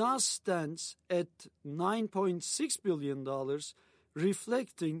 It now stands at $9.6 billion,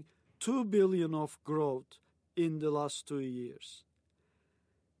 reflecting $2 billion of growth in the last 2 years.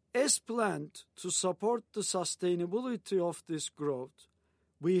 As planned to support the sustainability of this growth,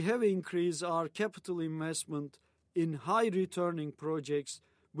 we have increased our capital investment in high-returning projects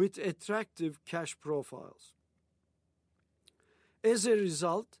with attractive cash profiles. As a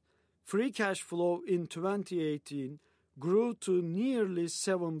result, free cash flow in 2018 grew to nearly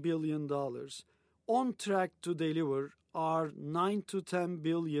 $7 billion, on track to deliver our $9 to $10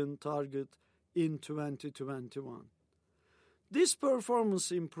 billion target in 2021. This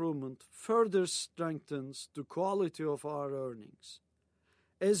performance improvement further strengthens the quality of our earnings.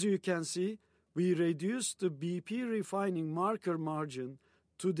 As you can see, we reduced the BP refining marker margin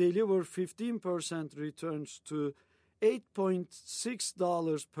to deliver 15% returns to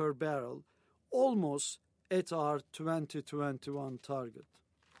 $8.6 per barrel, almost at our 2021 target.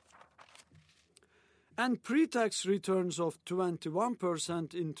 And pre-tax returns of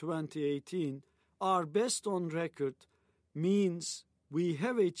 21% in 2018, our best on record, means we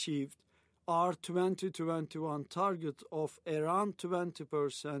have achieved our 2021 target of around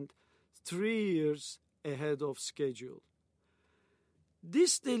 20% 3 years ahead of schedule.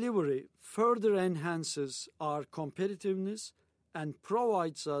 This delivery further enhances our competitiveness and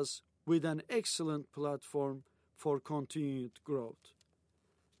provides us with an excellent platform for continued growth.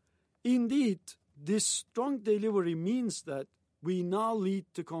 Indeed, this strong delivery means that we now lead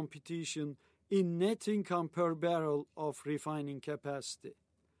the competition in net income per barrel of refining capacity,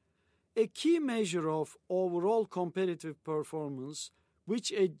 a key measure of overall competitive performance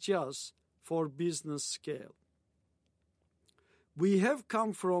which adjusts for business scale. We have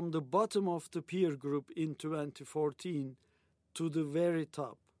come from the bottom of the peer group in 2014 to the very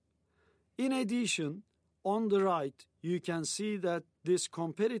top. In addition, on the right, you can see that this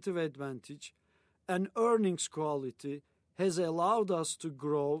competitive advantage and earnings quality has allowed us to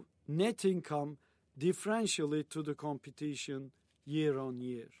grow net income differentially to the competition year on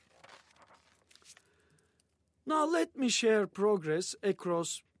year. Now let me share progress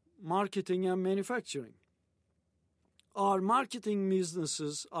across marketing and manufacturing. Our marketing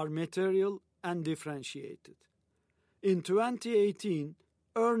businesses are material and differentiated. In 2018,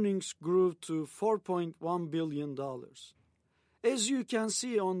 earnings grew to $4.1 billion. As you can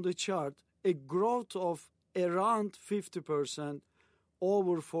see on the chart, a growth of around 50%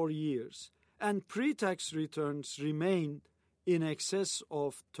 over 4 years, and pre-tax returns remain in excess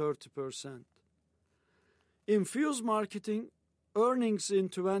of 30%. In fuels marketing, earnings in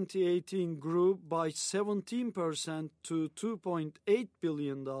 2018 grew by 17% to $2.8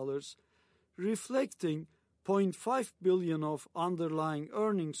 billion, reflecting $0.5 billion of underlying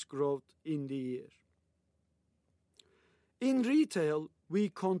earnings growth in the year. In retail, we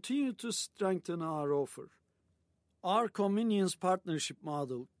continue to strengthen our offer. Our convenience partnership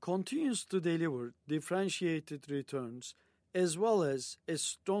model continues to deliver differentiated returns as well as a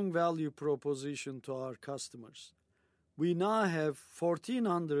strong value proposition to our customers. We now have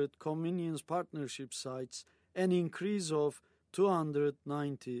 1,400 convenience partnership sites, an increase of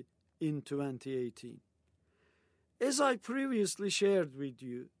 290 in 2018. As I previously shared with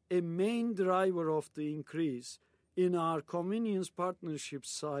you, a main driver of the increase in our convenience partnership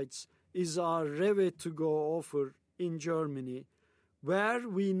sites is our Rewe2Go offer in Germany, where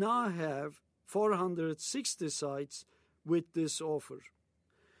we now have 460 sites with this offer.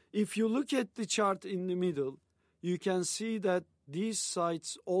 If you look at the chart in the middle, you can see that these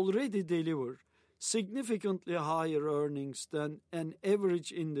sites already deliver significantly higher earnings than an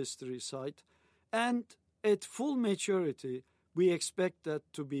average industry site, and at full maturity, we expect that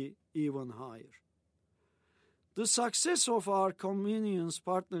to be even higher. The success of our convenience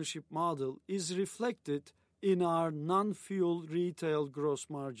partnership model is reflected in our non-fuel retail gross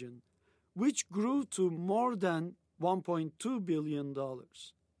margin, which grew to more than $1.2 billion.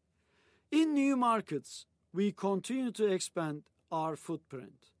 In new markets, we continue to expand our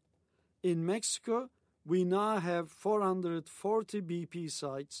footprint. In Mexico, we now have 440 BP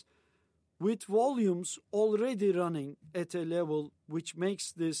sites, with volumes already running at a level which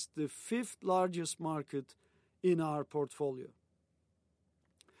makes this the fifth largest market in our portfolio.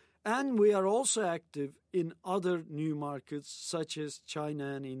 And we are also active in other new markets such as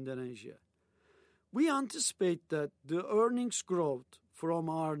China and Indonesia. We anticipate that the earnings growth from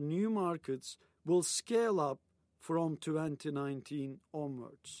our new markets will scale up from 2019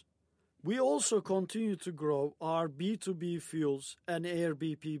 onwards. We also continue to grow our B2B fuels and Air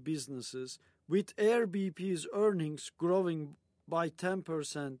BP businesses, with Air BP's earnings growing by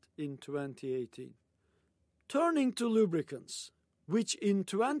 10% in 2018. Turning to lubricants, which in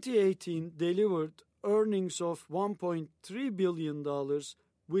 2018 delivered earnings of $1.3 billion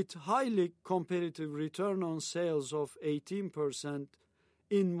with highly competitive return on sales of 18%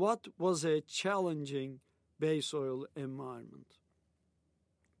 in what was a challenging base oil environment.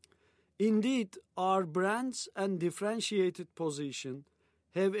 Indeed, our brands and differentiated position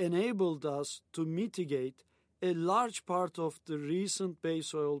have enabled us to mitigate a large part of the recent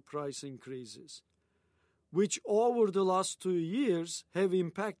base oil price increases, which over the last 2 years have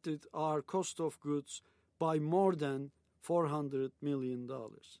impacted our cost of goods by more than $400 million.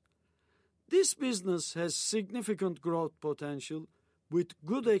 This business has significant growth potential with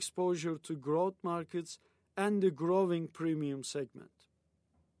good exposure to growth markets and the growing premium segment.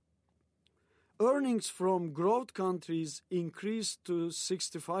 Earnings from growth countries increased to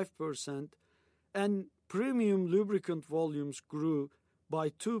 65%, and premium lubricant volumes grew by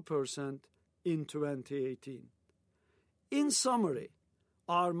 2% in 2018. In summary,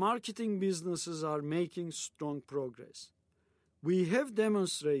 our marketing businesses are making strong progress. We have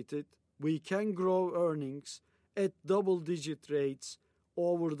demonstrated we can grow earnings at double-digit rates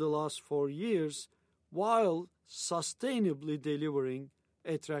over the last 4 years while sustainably delivering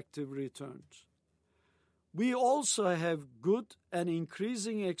attractive returns. We also have good and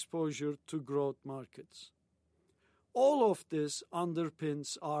increasing exposure to growth markets. All of this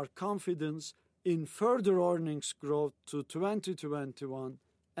underpins our confidence in further earnings growth to 2021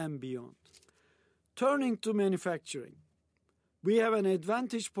 and beyond. Turning to manufacturing, we have an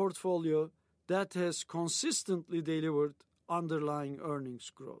advantage portfolio that has consistently delivered underlying earnings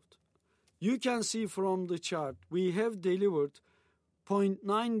growth. You can see from the chart we have delivered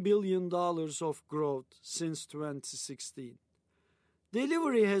 $0.9 billion of growth since 2016.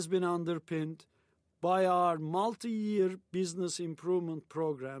 Delivery has been underpinned by our multi-year business improvement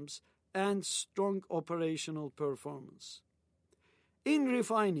programs and strong operational performance. In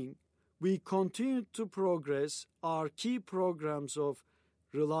refining, we continue to progress our key programs of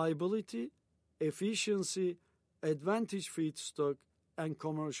reliability, efficiency, advantage feedstock, and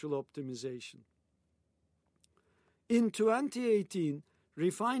commercial optimization. In 2018,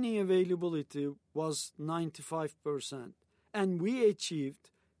 refining availability was 95%, and we achieved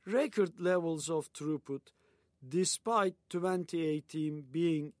record levels of throughput despite 2018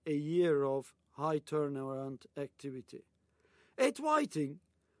 being a year of high turnaround activity. At Whiting,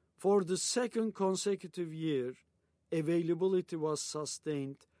 for the second consecutive year, availability was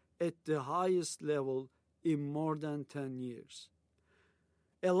sustained at the highest level in more than 10 years,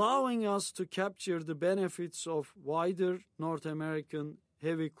 allowing us to capture the benefits of wider North American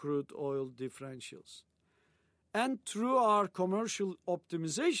heavy crude oil differentials. And through our commercial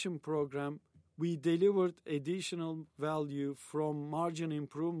optimization program, we delivered additional value from margin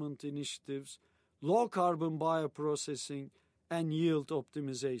improvement initiatives, low-carbon bioprocessing, and yield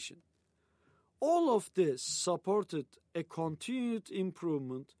optimization. All of this supported a continued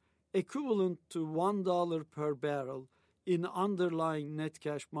improvement equivalent to $1 per barrel in underlying net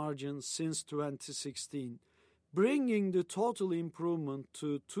cash margins since 2016, bringing the total improvement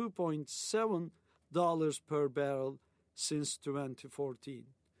to $2.7 per barrel since 2014.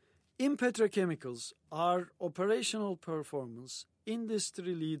 In petrochemicals, our operational performance,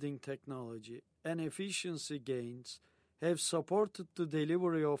 industry-leading technology, and efficiency gains have supported the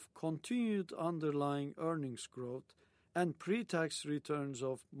delivery of continued underlying earnings growth and pre-tax returns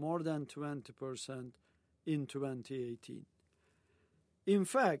of more than 20% in 2018. In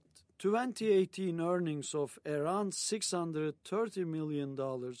fact, 2018 earnings of around $630 million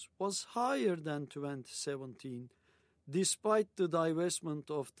was higher than 2017, despite the divestment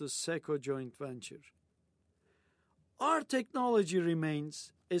of the SECO joint venture. Our technology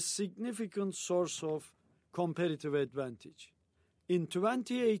remains a significant source of competitive advantage. In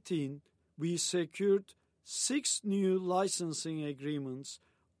 2018, we secured 6 new licensing agreements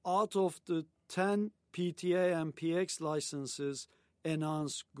out of the 10 PTA and PX licenses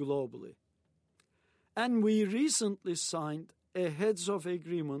announced globally. And we recently signed a heads-of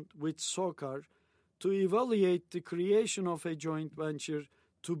agreement with SOCAR to evaluate the creation of a joint venture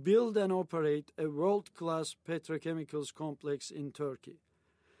to build and operate a world-class petrochemicals complex in Turkey.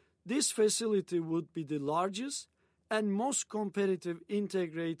 This facility would be the largest and most competitive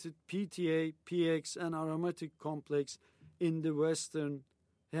integrated PTA, PX, and aromatic complex in the Western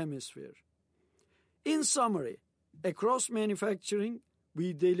Hemisphere. In summary, across manufacturing,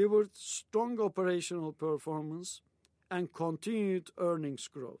 we delivered strong operational performance and continued earnings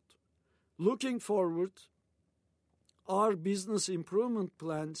growth. Looking forward, our business improvement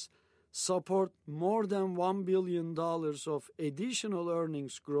plans support more than $1 billion of additional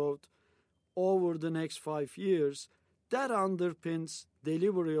earnings growth over the next 5 years that underpins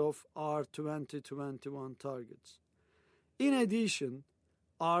delivery of our 2021 targets. In addition,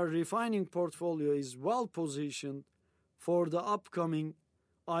 our refining portfolio is well positioned for the upcoming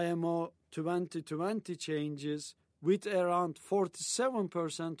IMO 2020 changes, with around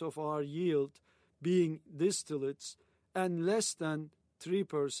 47% of our yield being distillates and less than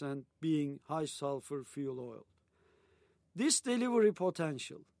 3% being high sulfur fuel oil. This delivery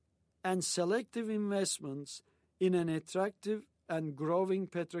potential and selective investments in an attractive and growing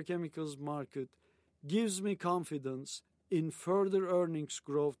petrochemicals market gives me confidence in further earnings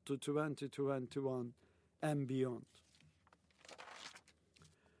growth to 2021 and beyond.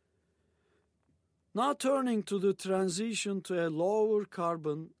 Now turning to the transition to a lower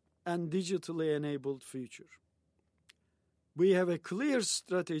carbon and digitally enabled future. We have a clear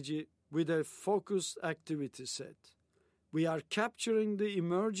strategy with a focused activity set. We are capturing the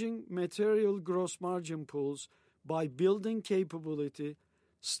emerging material gross margin pools by building capability,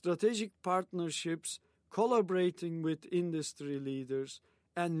 strategic partnerships, collaborating with industry leaders,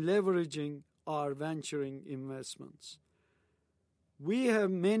 and leveraging our venturing investments. We have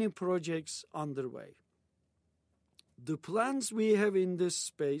many projects underway. The plans we have in this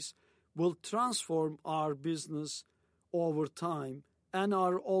space will transform our business over time and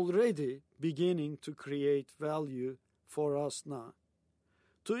are already beginning to create value for us now.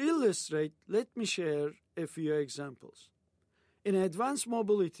 To illustrate, let me share a few examples. In advanced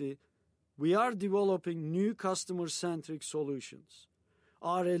mobility, we are developing new customer-centric solutions.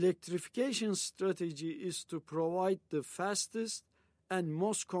 Our electrification strategy is to provide the fastest and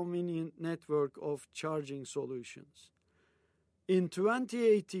most convenient network of charging solutions. In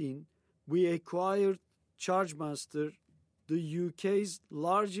 2018, we acquired Chargemaster, the UK's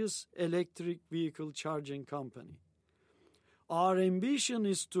largest electric vehicle charging company. Our ambition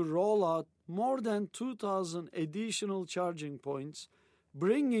is to roll out more than 2,000 additional charging points,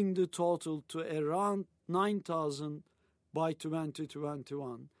 bringing the total to around 9,000 by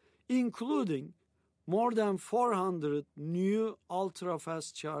 2021, including more than 400 new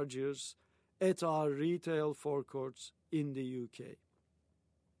ultra-fast chargers at our retail forecourts in the UK.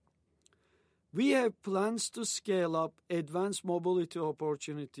 We have plans to scale up advanced mobility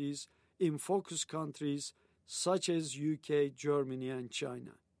opportunities in focus countries such as UK, Germany, and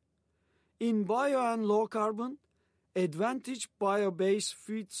China. In bio and low carbon, advantaged bio-based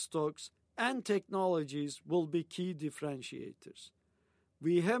feedstocks and technologies will be key differentiators.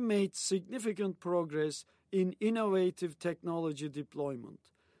 We have made significant progress in innovative technology deployment,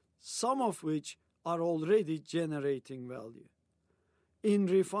 some of which are already generating value. In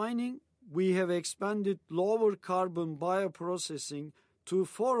refining, we have expanded lower carbon bioprocessing to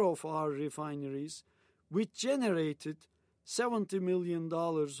 4 of our refineries, which generated $70 million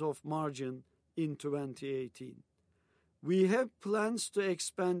of margin in 2018. We have plans to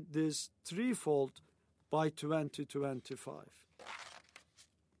expand this threefold by 2025.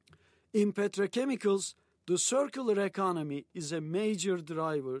 In petrochemicals, the circular economy is a major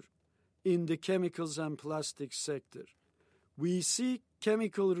driver in the chemicals and plastics sector. We see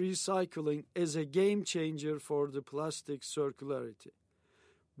chemical recycling as a game changer for the plastic circularity.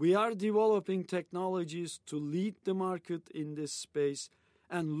 We are developing technologies to lead the market in this space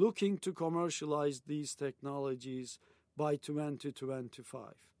and looking to commercialize these technologies by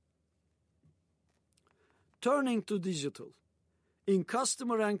 2025. Turning to digital. In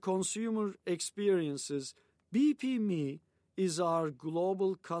customer and consumer experiences, BP.me is our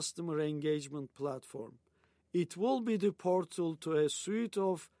global customer engagement platform. It will be the portal to a suite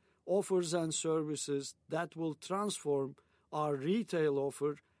of offers and services that will transform our retail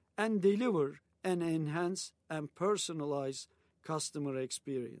offer and deliver an enhanced and personalized customer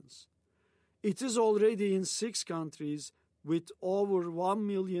experience. It is already in 6 countries with over 1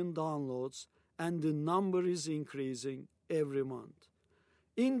 million downloads, and the number is increasing every month.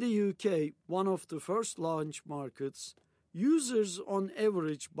 In the UK, one of the first launch markets, users on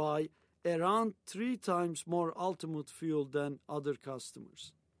average buy around 3 times more ultimate fuel than other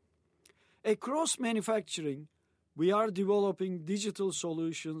customers. Across manufacturing, we are developing digital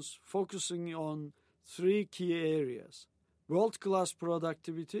solutions focusing on 3 key areas: world-class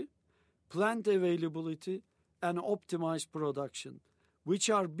productivity, plant availability, and optimized production, which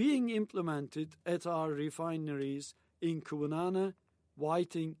are being implemented at our refineries in Kwinana,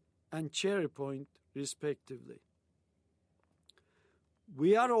 Whiting, and Cherry Point, respectively.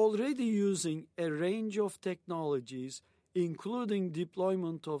 We are already using a range of technologies, including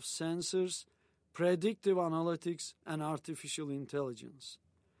deployment of sensors, predictive analytics, and artificial intelligence.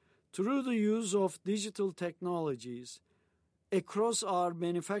 Through the use of digital technologies across our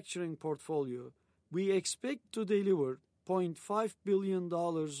manufacturing portfolio, we expect to deliver $0.5 billion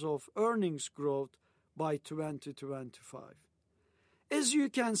of earnings growth by 2025. As you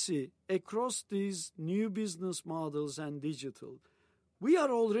can see, across these new business models and digital, we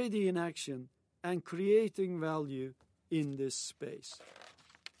are already in action and creating value in this space.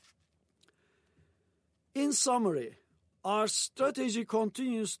 In summary, our strategy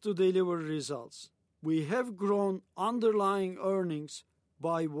continues to deliver results. We have grown underlying earnings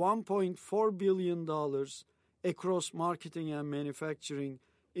by $1.4 billion across marketing and manufacturing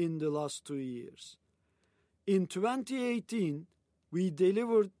in the last 2 years. In 2018, we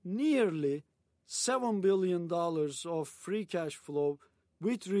delivered nearly $7 billion of free cash flow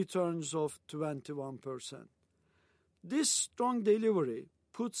with returns of 21%. This strong delivery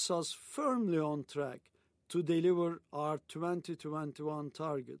puts us firmly on track to deliver our 2021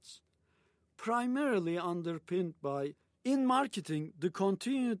 targets, primarily underpinned by, in marketing, the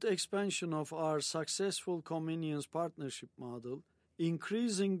continued expansion of our successful convenience partnership model,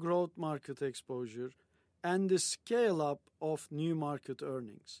 increasing growth market exposure, and the scale-up of new market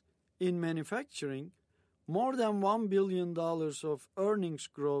earnings. In manufacturing, more than $1 billion of earnings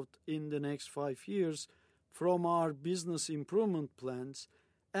growth in the next 5 years from our business improvement plans,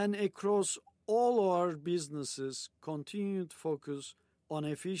 and across all our businesses, continued focus on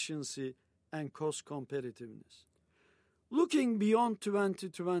efficiency and cost competitiveness. Looking beyond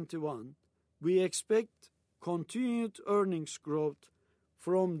 2021, we expect continued earnings growth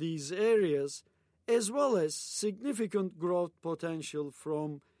from these areas, as well as significant growth potential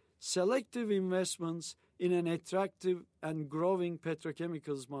from selective investments in an attractive and growing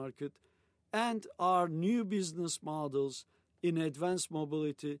petrochemicals market and our new business models in advanced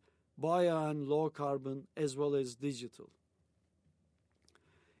mobility, bio and low carbon, as well as digital.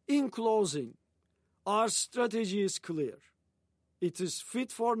 In closing, our strategy is clear. It is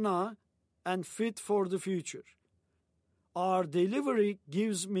fit for now and fit for the future. Our delivery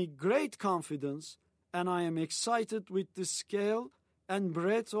gives me great confidence, and I am excited with the scale and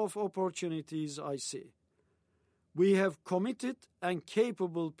breadth of opportunities I see. We have committed and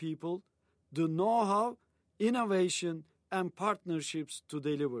capable people, the know-how, innovation, and partnerships to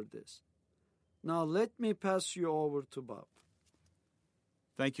deliver this. Now let me pass you over to Bob.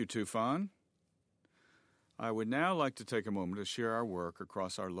 Thank you, Tufan. I would now like to take a moment to share our work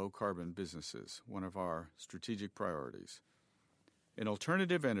across our low-carbon businesses, one of our strategic priorities. In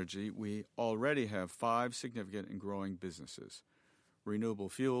alternative energy, we already have 5 significant and growing businesses: renewable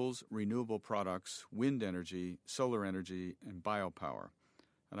fuels, renewable products, wind energy, solar energy, and biopower.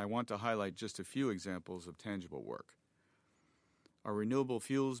 And I want to highlight just a few examples of tangible work. Our renewable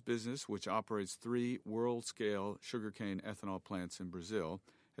fuels business, which operates 3 world-scale sugarcane ethanol plants in Brazil,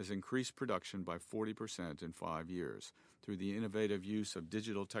 has increased production by 40% in 5 years through the innovative use of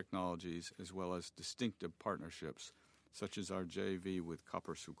digital technologies as well as distinctive partnerships, such as our JV with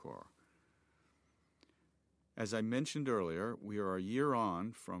Copersucar. As I mentioned earlier, we are a year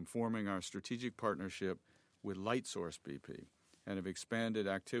on from forming our strategic partnership with Lightsource BP and have expanded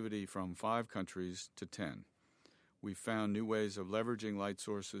activity from 5 countries to 10. We've found new ways of leveraging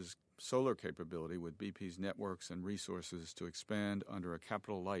Lightsource's solar capability with BP's networks and resources to expand under a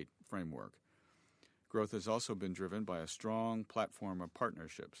capital-light framework. Growth has also been driven by a strong platform of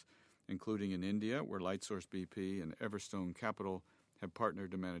partnerships, including in India, where Lightsource BP and Everstone Capital have partnered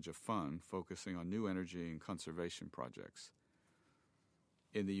to manage a fund focusing on new energy and conservation projects.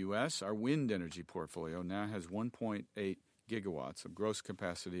 In the U.S., our wind energy portfolio now has 1.8 gigawatts of gross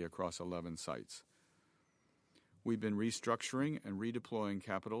capacity across 11 sites. We've been restructuring and redeploying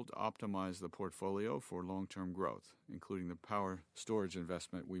capital to optimize the portfolio for long-term growth, including the power storage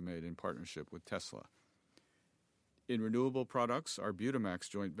investment we made in partnership with Tesla. In renewable products, our Butamax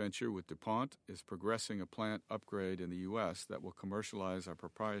joint venture with DuPont is progressing a plant upgrade in the U.S. that will commercialize our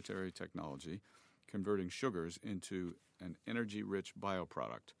proprietary technology, converting sugars into an energy-rich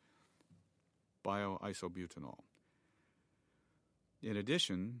bioproduct, bioisobutanol. In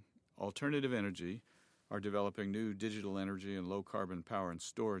addition, Alternative Energy are developing new digital energy and low-carbon power and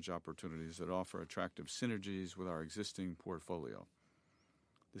storage opportunities that offer attractive synergies with our existing portfolio.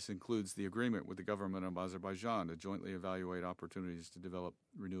 This includes the agreement with the government of Azerbaijan to jointly evaluate opportunities to develop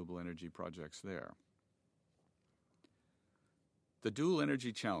renewable energy projects there. The dual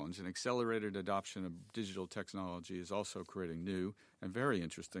energy challenge and accelerated adoption of digital technology is also creating new and very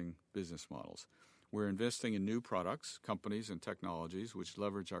interesting business models. We're investing in new products, companies, and technologies which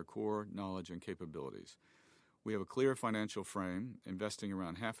leverage our core knowledge and capabilities. We have a clear financial frame, investing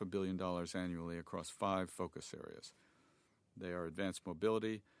around $500 million annually across 5 focus areas. They are advanced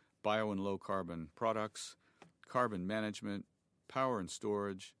mobility, bio and low-carbon products, carbon management, power and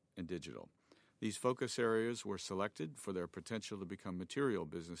storage, and digital. These focus areas were selected for their potential to become material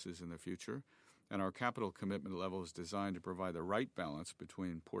businesses in the future, and our capital commitment level is designed to provide the right balance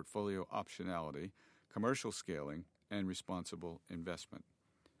between portfolio optionality, commercial scaling, and responsible investment.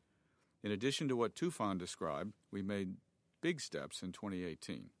 In addition to what Tufan described, we made big steps in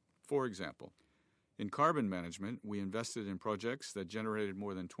 2018. For example, in carbon management, we invested in projects that generated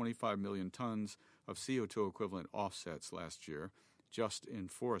more than 25 million tons of CO2 equivalent offsets last year, just in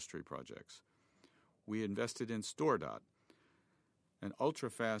forestry projects. We invested in StoreDot, an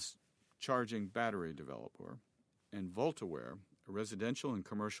ultra-fast charging battery developer, and VoltaWare, a residential and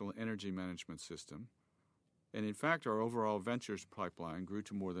commercial energy management system. And in fact, our overall ventures pipeline grew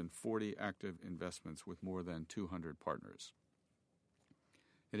to more than 40 active investments with more than 200 partners.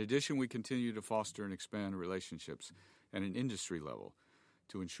 In addition, we continue to foster and expand relationships at an industry level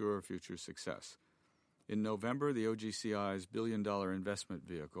to ensure future success. In November, the OGCI's billion-dollar investment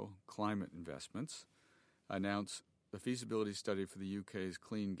vehicle, Climate Investments, announced the feasibility study for the UK's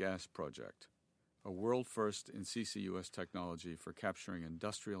Clean Gas Project, a world first in CCUS technology for capturing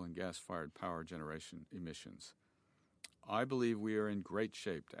industrial and gas-fired power generation emissions. I believe we are in great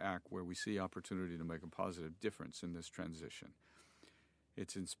shape to act where we see opportunity to make a positive difference in this transition.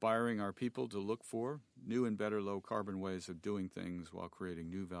 It's inspiring our people to look for new and better low-carbon ways of doing things while creating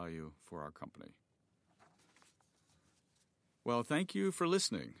new value for our company. Well, thank you for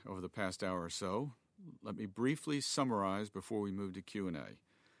listening over the past hour or so. Let me briefly summarize before we move to Q&A.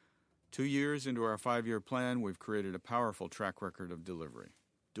 2 years into our 5-year plan, we've created a powerful track record of delivery,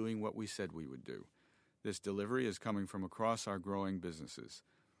 doing what we said we would do. This delivery is coming from across our growing businesses.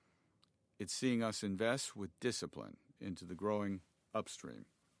 It's seeing us invest with discipline into the growing upstream,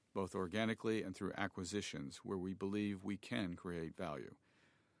 both organically and through acquisitions where we believe we can create value.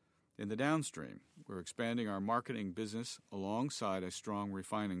 In the downstream, we're expanding our marketing business alongside a strong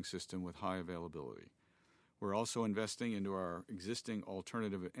refining system with high availability. We're also investing into our existing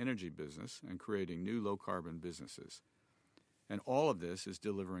alternative energy business and creating new low-carbon businesses. And all of this is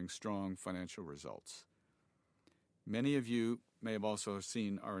delivering strong financial results. Many of you may have also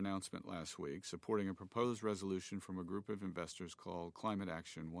seen our announcement last week supporting a proposed resolution from a group of investors called Climate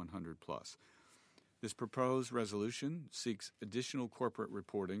Action 100+. This proposed resolution seeks additional corporate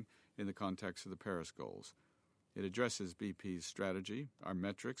reporting in the context of the Paris goals. It addresses BP's strategy, our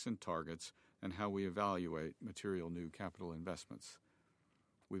metrics and targets, and how we evaluate material new capital investments.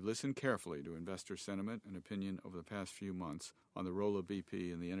 We've listened carefully to investor sentiment and opinion over the past few months on the role of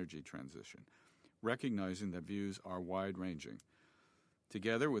BP in the energy transition, recognizing that views are wide-ranging.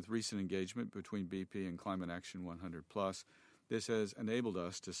 Together with recent engagement between BP and Climate Action 100+, This has enabled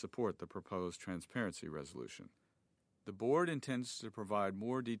us to support the proposed transparency resolution. The Board intends to provide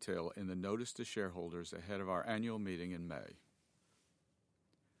more detail in the notice to shareholders ahead of our annual meeting in May.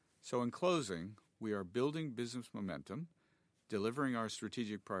 So in closing, we are building business momentum, delivering our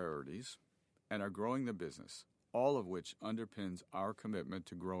strategic priorities, and are growing the business, all of which underpins our commitment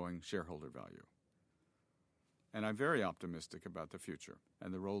to growing shareholder value. And I'm very optimistic about the future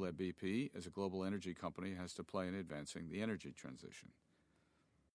and the role that BP, as a global energy company, has to play in advancing the energy transition.